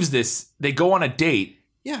 He leaves this, they go on a date.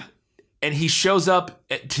 Yeah. And he shows up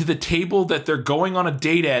to the table that they're going on a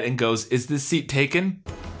date at and goes, "Is this seat taken?"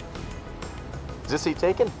 Is this seat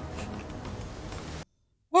taken?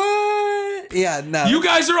 What? Yeah, no. You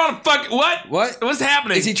guys are on what? What's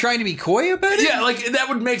happening? Is he trying to be coy about it? Yeah, like that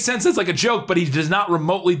would make sense as like a joke, but he does not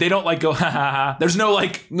remotely. They don't like go ha ha ha. There's no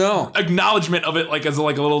acknowledgement of it like as a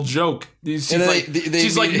little joke.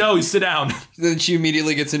 She's like, no, sit down. Then she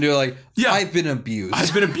immediately gets into it like, yeah, I've been abused.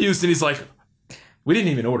 And he's like, we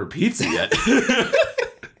didn't even order pizza yet.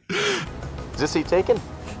 Is this seat taken?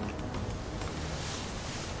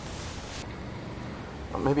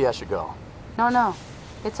 Well, maybe I should go. No,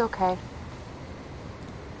 it's okay.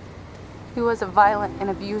 He was a violent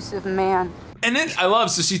and abusive man. And then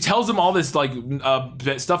so she tells him all this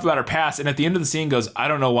stuff about her past, and at the end of the scene goes, "I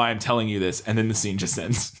don't know why I'm telling you this," and then the scene just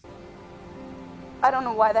ends. I don't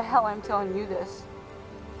know why the hell I'm telling you this.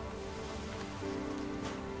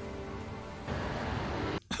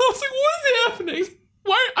 I was like, what is happening?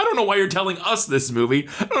 Why? I don't know why you're telling us this movie.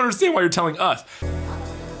 I don't understand why you're telling us.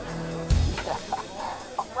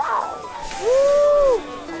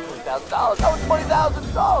 $20,000. That was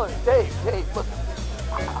 $20,000. Dave, look.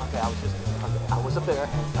 Okay, I was up there.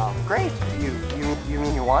 Great. You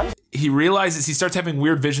mean you won? He realizes, he starts having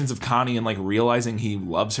weird visions of Connie and like realizing he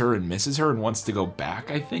loves her and misses her and wants to go back,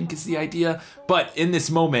 I think is the idea. But in this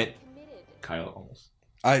moment, Kyle almost.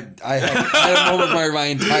 I had a moment where my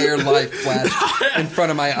entire life flashed in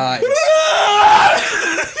front of my eyes.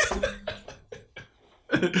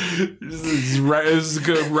 This is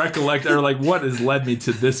good recollect, or like, what has led me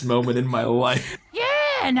to this moment in my life?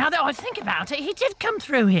 Yeah, now that I think about it, he did come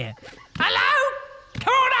through here. Hello?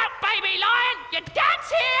 Come on out, baby lion! Your dad's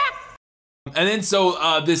here! And then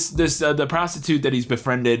the prostitute that he's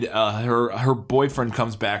befriended, her boyfriend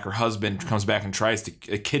comes back, her husband comes back and tries to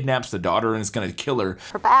kidnaps the daughter and is going to kill her.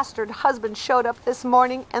 Her bastard husband showed up this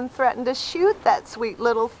morning and threatened to shoot that sweet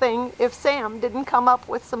little thing if Sam didn't come up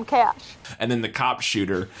with some cash. And then the cops shoot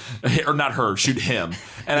her, or not her, shoot him.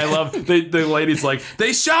 And I love the lady's like,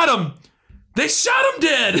 they shot him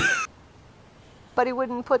dead. But he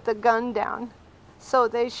wouldn't put the gun down, so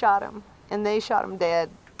they shot him, and they shot him dead.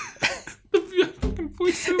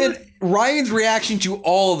 And Ryan's reaction to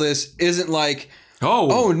all of this isn't like,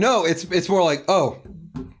 oh no, it's more like, oh,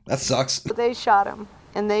 that sucks. But they shot him,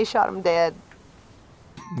 and they shot him dead.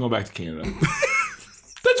 Go back to Canada.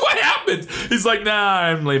 That's what happens. He's like, nah,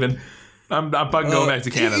 I'm leaving. I'm fucking going back to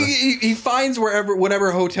Canada. He finds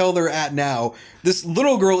whatever hotel they're at now. This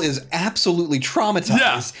little girl is absolutely traumatized.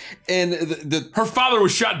 Yeah. And her father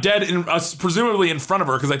was shot dead, presumably in front of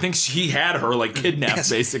her, because I think he had her like kidnapped,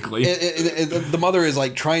 basically. And the mother is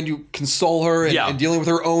like trying to console her and dealing with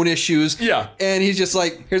her own issues. Yeah. And he's just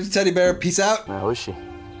like, here's a teddy bear, peace out. How is she?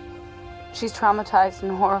 She's traumatized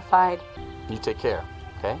and horrified. You take care,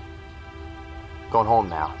 okay? Going home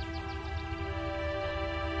now.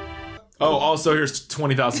 Oh, also here's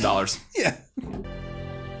 $20,000. Yeah.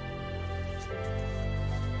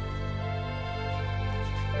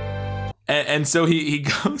 And so he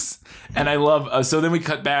goes, and I love, so then we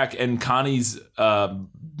cut back and Connie's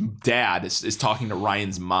dad is talking to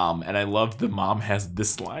Ryan's mom, and I love the mom has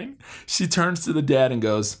this line. She turns to the dad and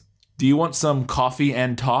goes, "Do you want some coffee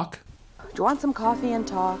and talk?" Do you want some coffee and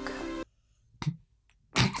talk?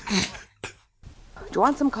 Do you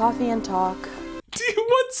want some coffee and talk? Do you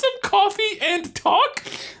want some coffee and talk?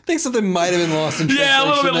 I think something might have been lost in translation. Yeah, a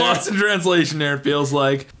little bit lost in translation there, it feels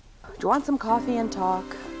like. Do you want some coffee and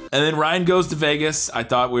talk? And then Ryan goes to Vegas. I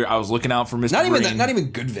was looking out for Mr. Green. Not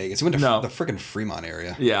even good Vegas. He went to the freaking Fremont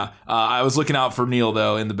area. Yeah. I was looking out for Neil,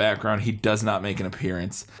 though, in the background. He does not make an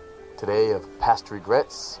appearance. Today of past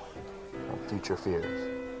regrets and future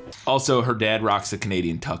fears. Also, her dad rocks the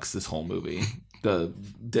Canadian tux this whole movie. The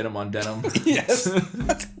denim on denim. Yes.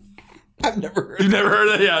 I've never heard You've never heard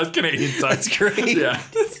of that? Yeah, it's Canadian tux. That's great. Yeah.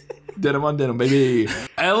 Denim on denim, baby.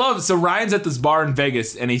 I love, so Ryan's at this bar in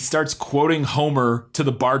Vegas, and he starts quoting Homer to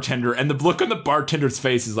the bartender, and the look on the bartender's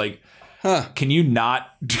face is like, can you not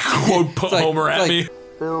quote Homer at me?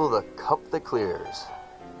 Fill the cup that clears.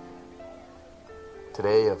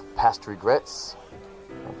 Today of past regrets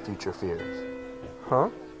and future fears. Huh?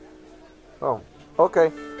 Oh,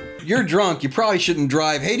 okay. You're drunk. You probably shouldn't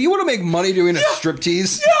drive. Hey, do you want to make money doing a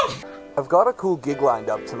striptease? Yeah. I've got a cool gig lined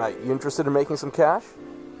up tonight. You interested in making some cash?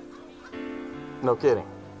 No kidding.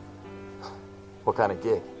 What kind of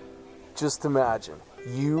gig? Just imagine,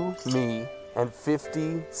 you, me, and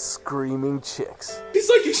 50 screaming chicks. He's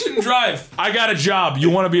like, you shouldn't drive. I got a job. You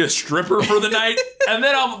want to be a stripper for the night? And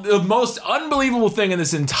then the most unbelievable thing in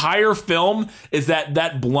this entire film is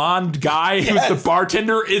that blonde guy who's the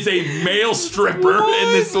bartender is a male stripper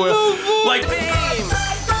in this like.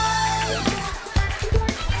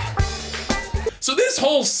 So this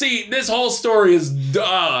whole story is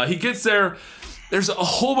he gets there. There's a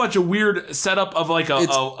whole bunch of weird setup of like a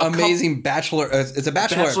amazing bachelor. It's a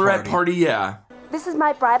bachelorette party. Yeah. This is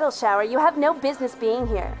my bridal shower. You have no business being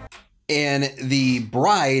here. And the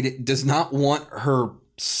bride does not want her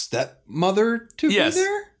stepmother to be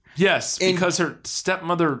there. Yes, because her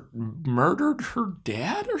stepmother murdered her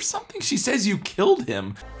dad or something. She says you killed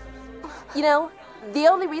him. You know, the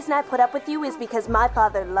only reason I put up with you is because my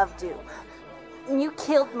father loved you. You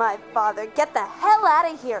killed my father. Get the hell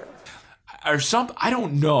out of here. Or something, I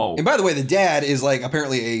don't know. And by the way, the dad is like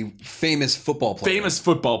apparently a famous football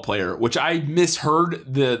player. Which I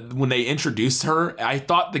misheard when they introduced her. I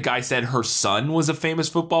thought the guy said her son was a famous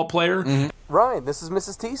football player. Mm-hmm. Ryan, this is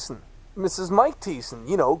Mrs. Thiessen. Mrs. Mike Thiessen,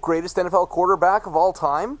 you know, greatest NFL quarterback of all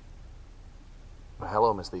time.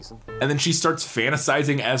 Hello, Miss Thiessen. And then she starts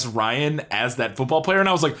fantasizing as Ryan as that football player, and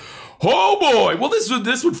I was like, "Oh boy!" Well,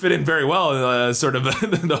 this would fit in very well, sort of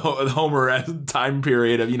the Homer time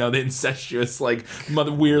period of the incestuous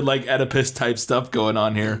weird Oedipus type stuff going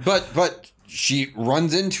on here. But she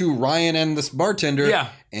runs into Ryan and this bartender,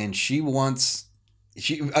 and she envisions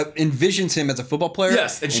him as a football player.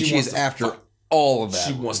 Yes, and she is after all of that.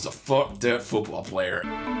 She wants to fuck that football player.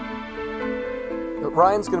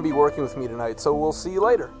 Ryan's going to be working with me tonight, so we'll see you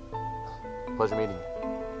later. Pleasure meeting you.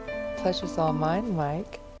 Pleasure's all mine,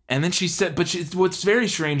 Mike. And then she said, what's very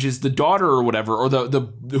strange is the daughter or whatever, or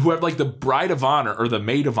whoever, the bride of honor or the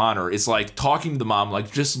maid of honor is talking to the mom,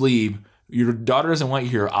 just leave. Your daughter doesn't want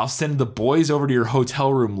you here. I'll send the boys over to your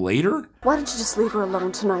hotel room later. Why don't you just leave her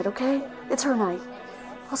alone tonight, okay? It's her night.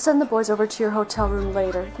 I'll send the boys over to your hotel room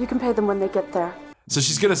later. You can pay them when they get there. So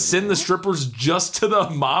she's gonna send the strippers just to the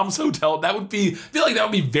mom's hotel. I feel like that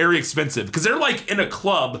would be very expensive because they're in a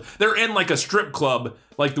club. They're in a strip club,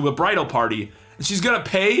 the bridal party, and she's gonna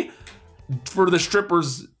pay for the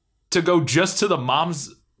strippers to go just to the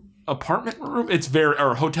mom's apartment room.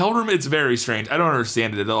 Or hotel room. It's very strange. I don't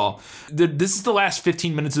understand it at all. This is the last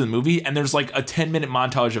 15 minutes of the movie, and there's a 10-minute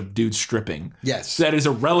montage of dudes stripping. Yes, that is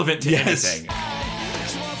irrelevant to anything.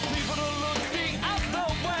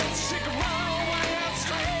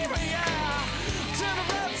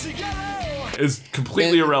 Is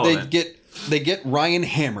completely irrelevant. They get Ryan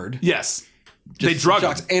hammered. Yes, they drug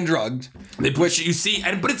him and drugged. But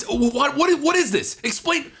it's what is this?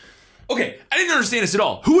 Explain. Okay, I didn't understand this at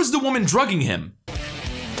all. Who is the woman drugging him?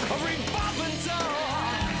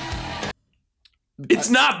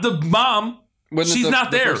 It's not the mom. She's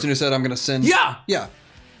not there. The person who said I'm going to send. Yeah.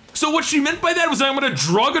 So what she meant by that was I'm going to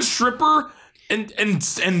drug a stripper and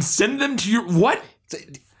send them to your what?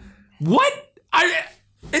 What?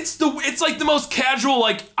 It's the most casual,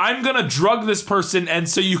 I'm gonna drug this person and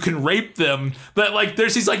so you can rape them. But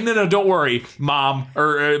she's like, no, don't worry, mom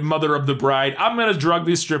or mother of the bride. I'm gonna drug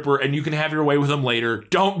this stripper and you can have your way with him later.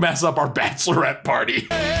 Don't mess up our bachelorette party.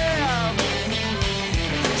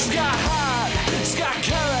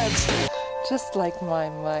 Just like my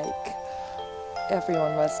Mike.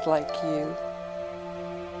 Everyone must like you.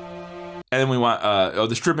 And then we want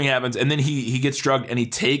the stripping happens, and then he gets drugged, and he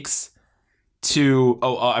takes to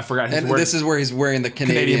I forgot. This is where he's wearing the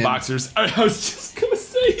Canadian boxers. I was just gonna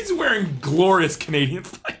say he's wearing glorious Canadian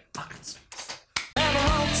boxers.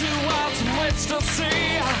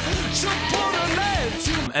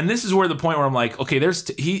 And this is where the point where I'm like, okay,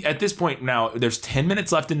 at this point now, there's 10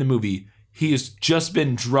 minutes left in the movie. He has just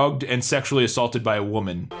been drugged and sexually assaulted by a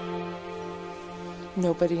woman.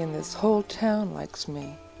 Nobody in this whole town likes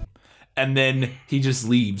me. And then he just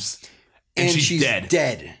leaves. And she's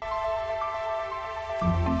dead.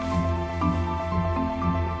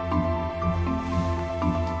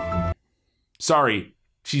 Sorry,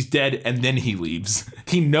 she's dead, and then he leaves.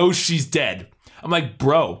 He knows she's dead. I'm like,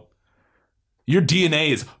 bro, your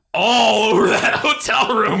DNA is all over that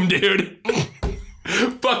hotel room, dude.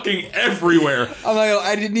 Fucking everywhere. I'm like,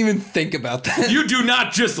 I didn't even think about that. You do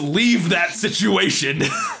not just leave that situation.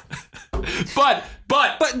 But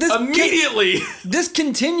this immediately this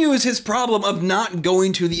continues his problem of not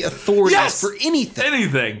going to the authorities for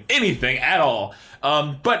anything. Anything at all.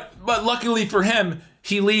 But luckily for him,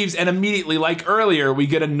 he leaves, and immediately, like earlier, we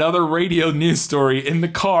get another radio news story in the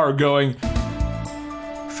car going,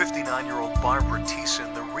 59-year-old Barbara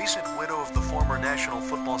Thiessen, the recent widow of the former National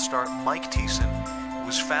Football star Mike Thiessen,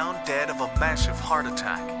 was found dead of a massive heart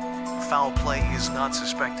attack. Foul play is not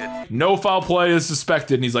suspected. No foul play is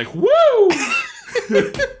suspected, and he's like, woo!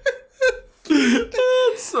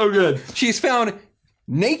 It's so good. She's found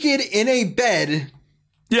naked in a bed.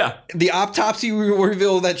 Yeah. The autopsy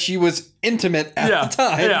revealed that she was intimate at the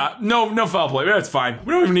time. Yeah. No foul play. That's fine.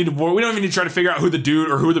 We don't even need to try to figure out who the dude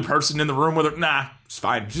or who the person in the room with her. Nah, it's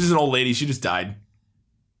fine. She's an old lady. She just died.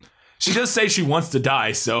 She does say she wants to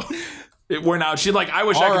die, so we're now. She's like, I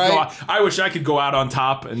wish I could go out on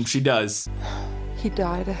top, and she does. He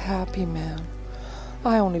died a happy man.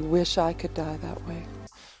 I only wish I could die that way.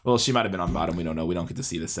 Well, she might have been on bottom. We don't know. We don't get to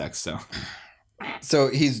see the sex, so. So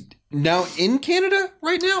he's now in Canada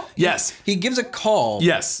right now? Yes. He gives a call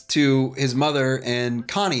to his mother, and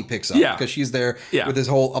Connie picks up because she's there with his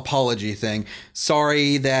whole apology thing.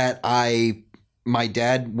 Sorry that my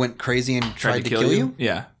dad went crazy and tried to kill you?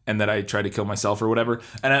 Yeah. And that I tried to kill myself or whatever.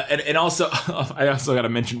 And also, I also got to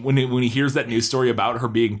mention, when he hears that news story about her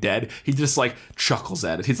being dead, he just like chuckles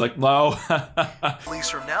at it. He's like, no.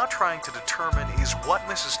 Police are now trying to determine is what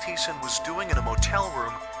Mrs. Thiessen was doing in a motel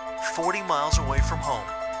room 40 miles away from home.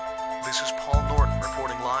 This is Paul Norton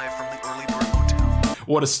reporting live from the Early Bird Motel.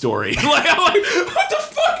 What a story. I'm like, what the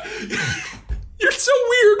fuck? You're so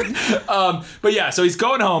weird. But yeah, so he's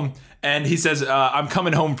going home, and he says, I'm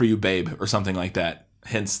coming home for you, babe, or something like that.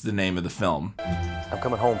 Hence the name of the film. I'm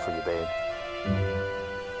coming home for you, babe.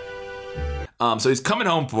 So he's coming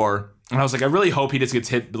home for her, and I was like, I really hope he just gets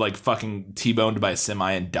hit, like, fucking T-boned by a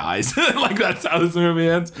semi and dies. Like, that's how this movie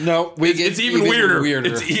ends. No, it's even weirder.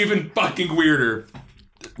 It's even fucking weirder.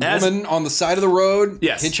 Woman on the side of the road,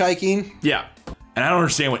 hitchhiking. Yeah. And I don't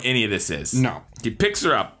understand what any of this is. No. He picks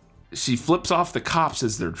her up. She flips off the cops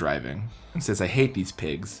as they're driving and says, I hate these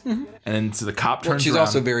pigs. Mm-hmm. And then so the cop turns she's around.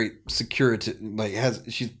 also very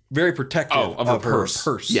she's very protective of her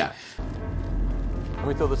purse. Yeah. Let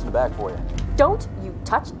me throw this in the bag for you. Don't you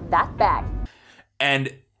touch that bag.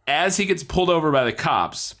 And as he gets pulled over by the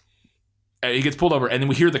cops, and then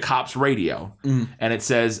we hear the cops' radio, and it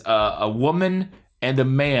says, a woman and a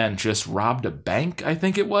man just robbed a bank, I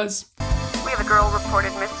think it was. We have a girl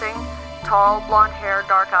reported missing. Tall, blonde hair,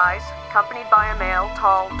 dark eyes, accompanied by a male,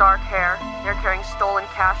 tall, dark hair. They're carrying stolen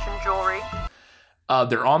cash and jewelry.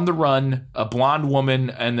 They're on the run, a blonde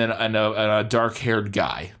woman and then a dark-haired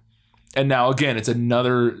guy. And now, again, it's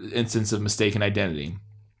another instance of mistaken identity.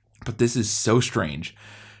 But this is so strange.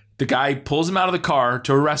 The guy pulls him out of the car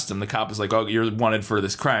to arrest him. The cop is like, oh, you're wanted for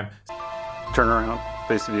this crime. Turn around,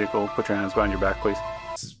 face the vehicle, put your hands behind your back, please.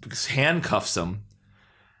 Handcuffs him.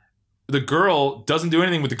 The girl doesn't do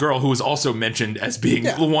anything with the girl who was also mentioned as being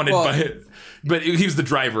wanted by it. But he was the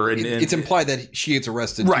driver. And it's implied that she gets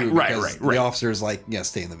arrested too. Right. The officer's like,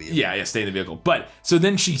 stay in the vehicle. Yeah, stay in the vehicle. But so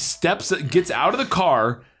then she gets out of the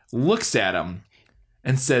car, looks at him,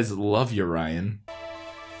 and says, love you, Ryan.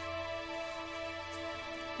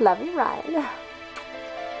 Love you, Ryan.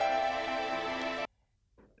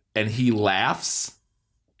 And he laughs,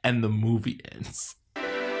 and the movie ends.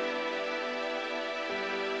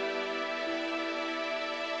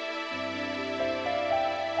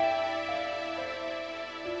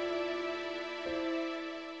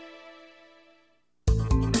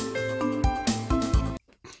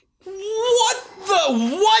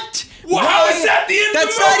 Well, how is that the end of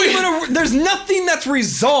the movie? There's nothing that's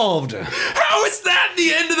resolved. How is that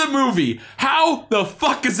the end of the movie? How the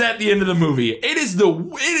fuck is that the end of the movie? It is the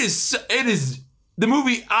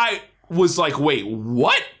movie. I was like, wait,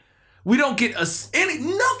 what? We don't get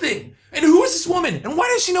nothing. And who is this woman? And why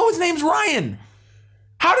does she know his name's Ryan?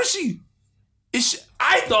 How does she?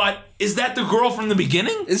 I thought, is that the girl from the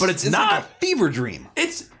beginning? But it's not. Like a fever dream.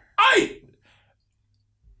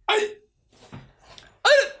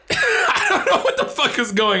 I don't know what the fuck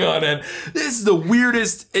is going on, and this is the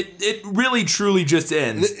weirdest. It really truly just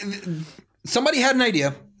ends. Somebody had an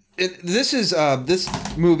idea. This is this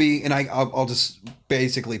movie, and I'll just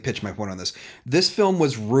basically pitch my point on this. This film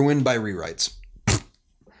was ruined by rewrites.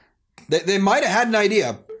 They might have had an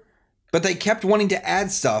idea, but they kept wanting to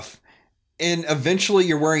add stuff, and eventually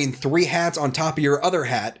you're wearing 3 hats on top of your other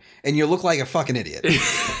hat, and you look like a fucking idiot.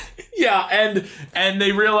 Yeah, and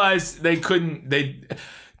they realized they couldn't.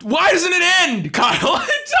 Why doesn't it end, Kyle?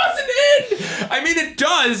 It doesn't end. I mean, it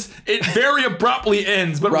does. It very abruptly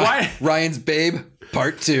ends. But why? Ryan's Babe,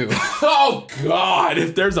 Part 2. Oh God!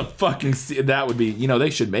 If there's a fucking that would be. They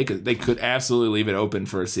should make it. They could absolutely leave it open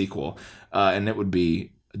for a sequel, and it would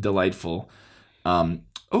be delightful.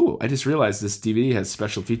 Oh, I just realized this DVD has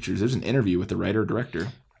special features. There's an interview with the writer-director.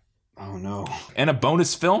 Oh no! And a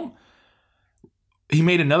bonus film. He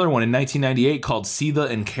made another one in 1998 called Seetha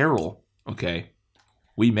and Carol. Okay.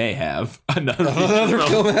 We may have another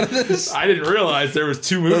film out of this. I didn't realize there was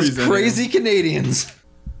 2 movies. Those crazy Canadians.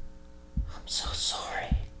 I'm so sorry.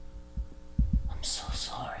 I'm so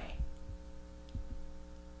sorry.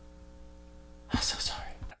 I'm so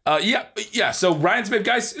sorry. Yeah. So Ryan's Babe,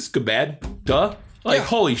 guys, it's good bad. Duh.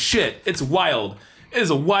 Holy shit, it's wild. It is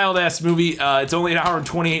a wild ass movie. It's only 1 hour and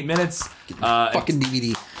 28 minutes. Fucking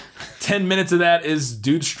DVD. 10 minutes of that is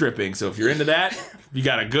dude stripping. So if you're into that, you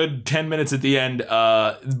got a good 10 minutes at the end.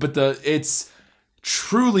 But it's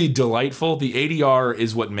truly delightful. The ADR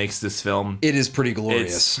is what makes this film. It is pretty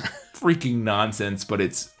glorious. It's freaking nonsense, but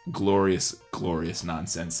it's glorious, glorious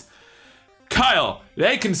nonsense. Kyle,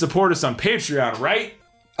 they can support us on Patreon, right?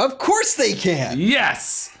 Of course they can.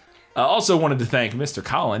 Yes. Also wanted to thank Mr.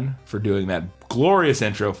 Colin for doing that glorious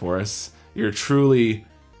intro for us. You're truly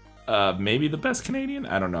maybe the best Canadian.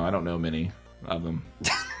 I don't know. I don't know many of them.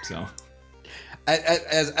 So,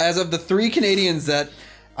 as of the 3 Canadians that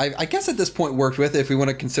I guess at this point worked with, if we want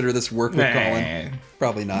to consider this work with Colin,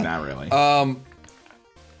 probably not. Not really.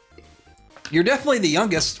 You're definitely the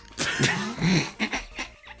youngest.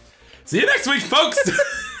 See you next week, folks.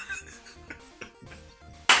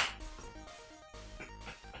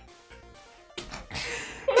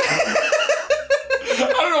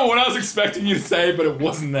 I don't know what I was expecting you to say, but it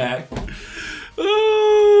wasn't that.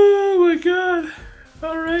 Oh my god.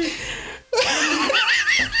 All right.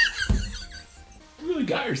 You really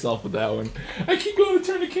got yourself with that one. I keep going to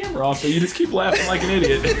turn the camera off, but you just keep laughing like an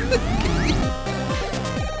idiot.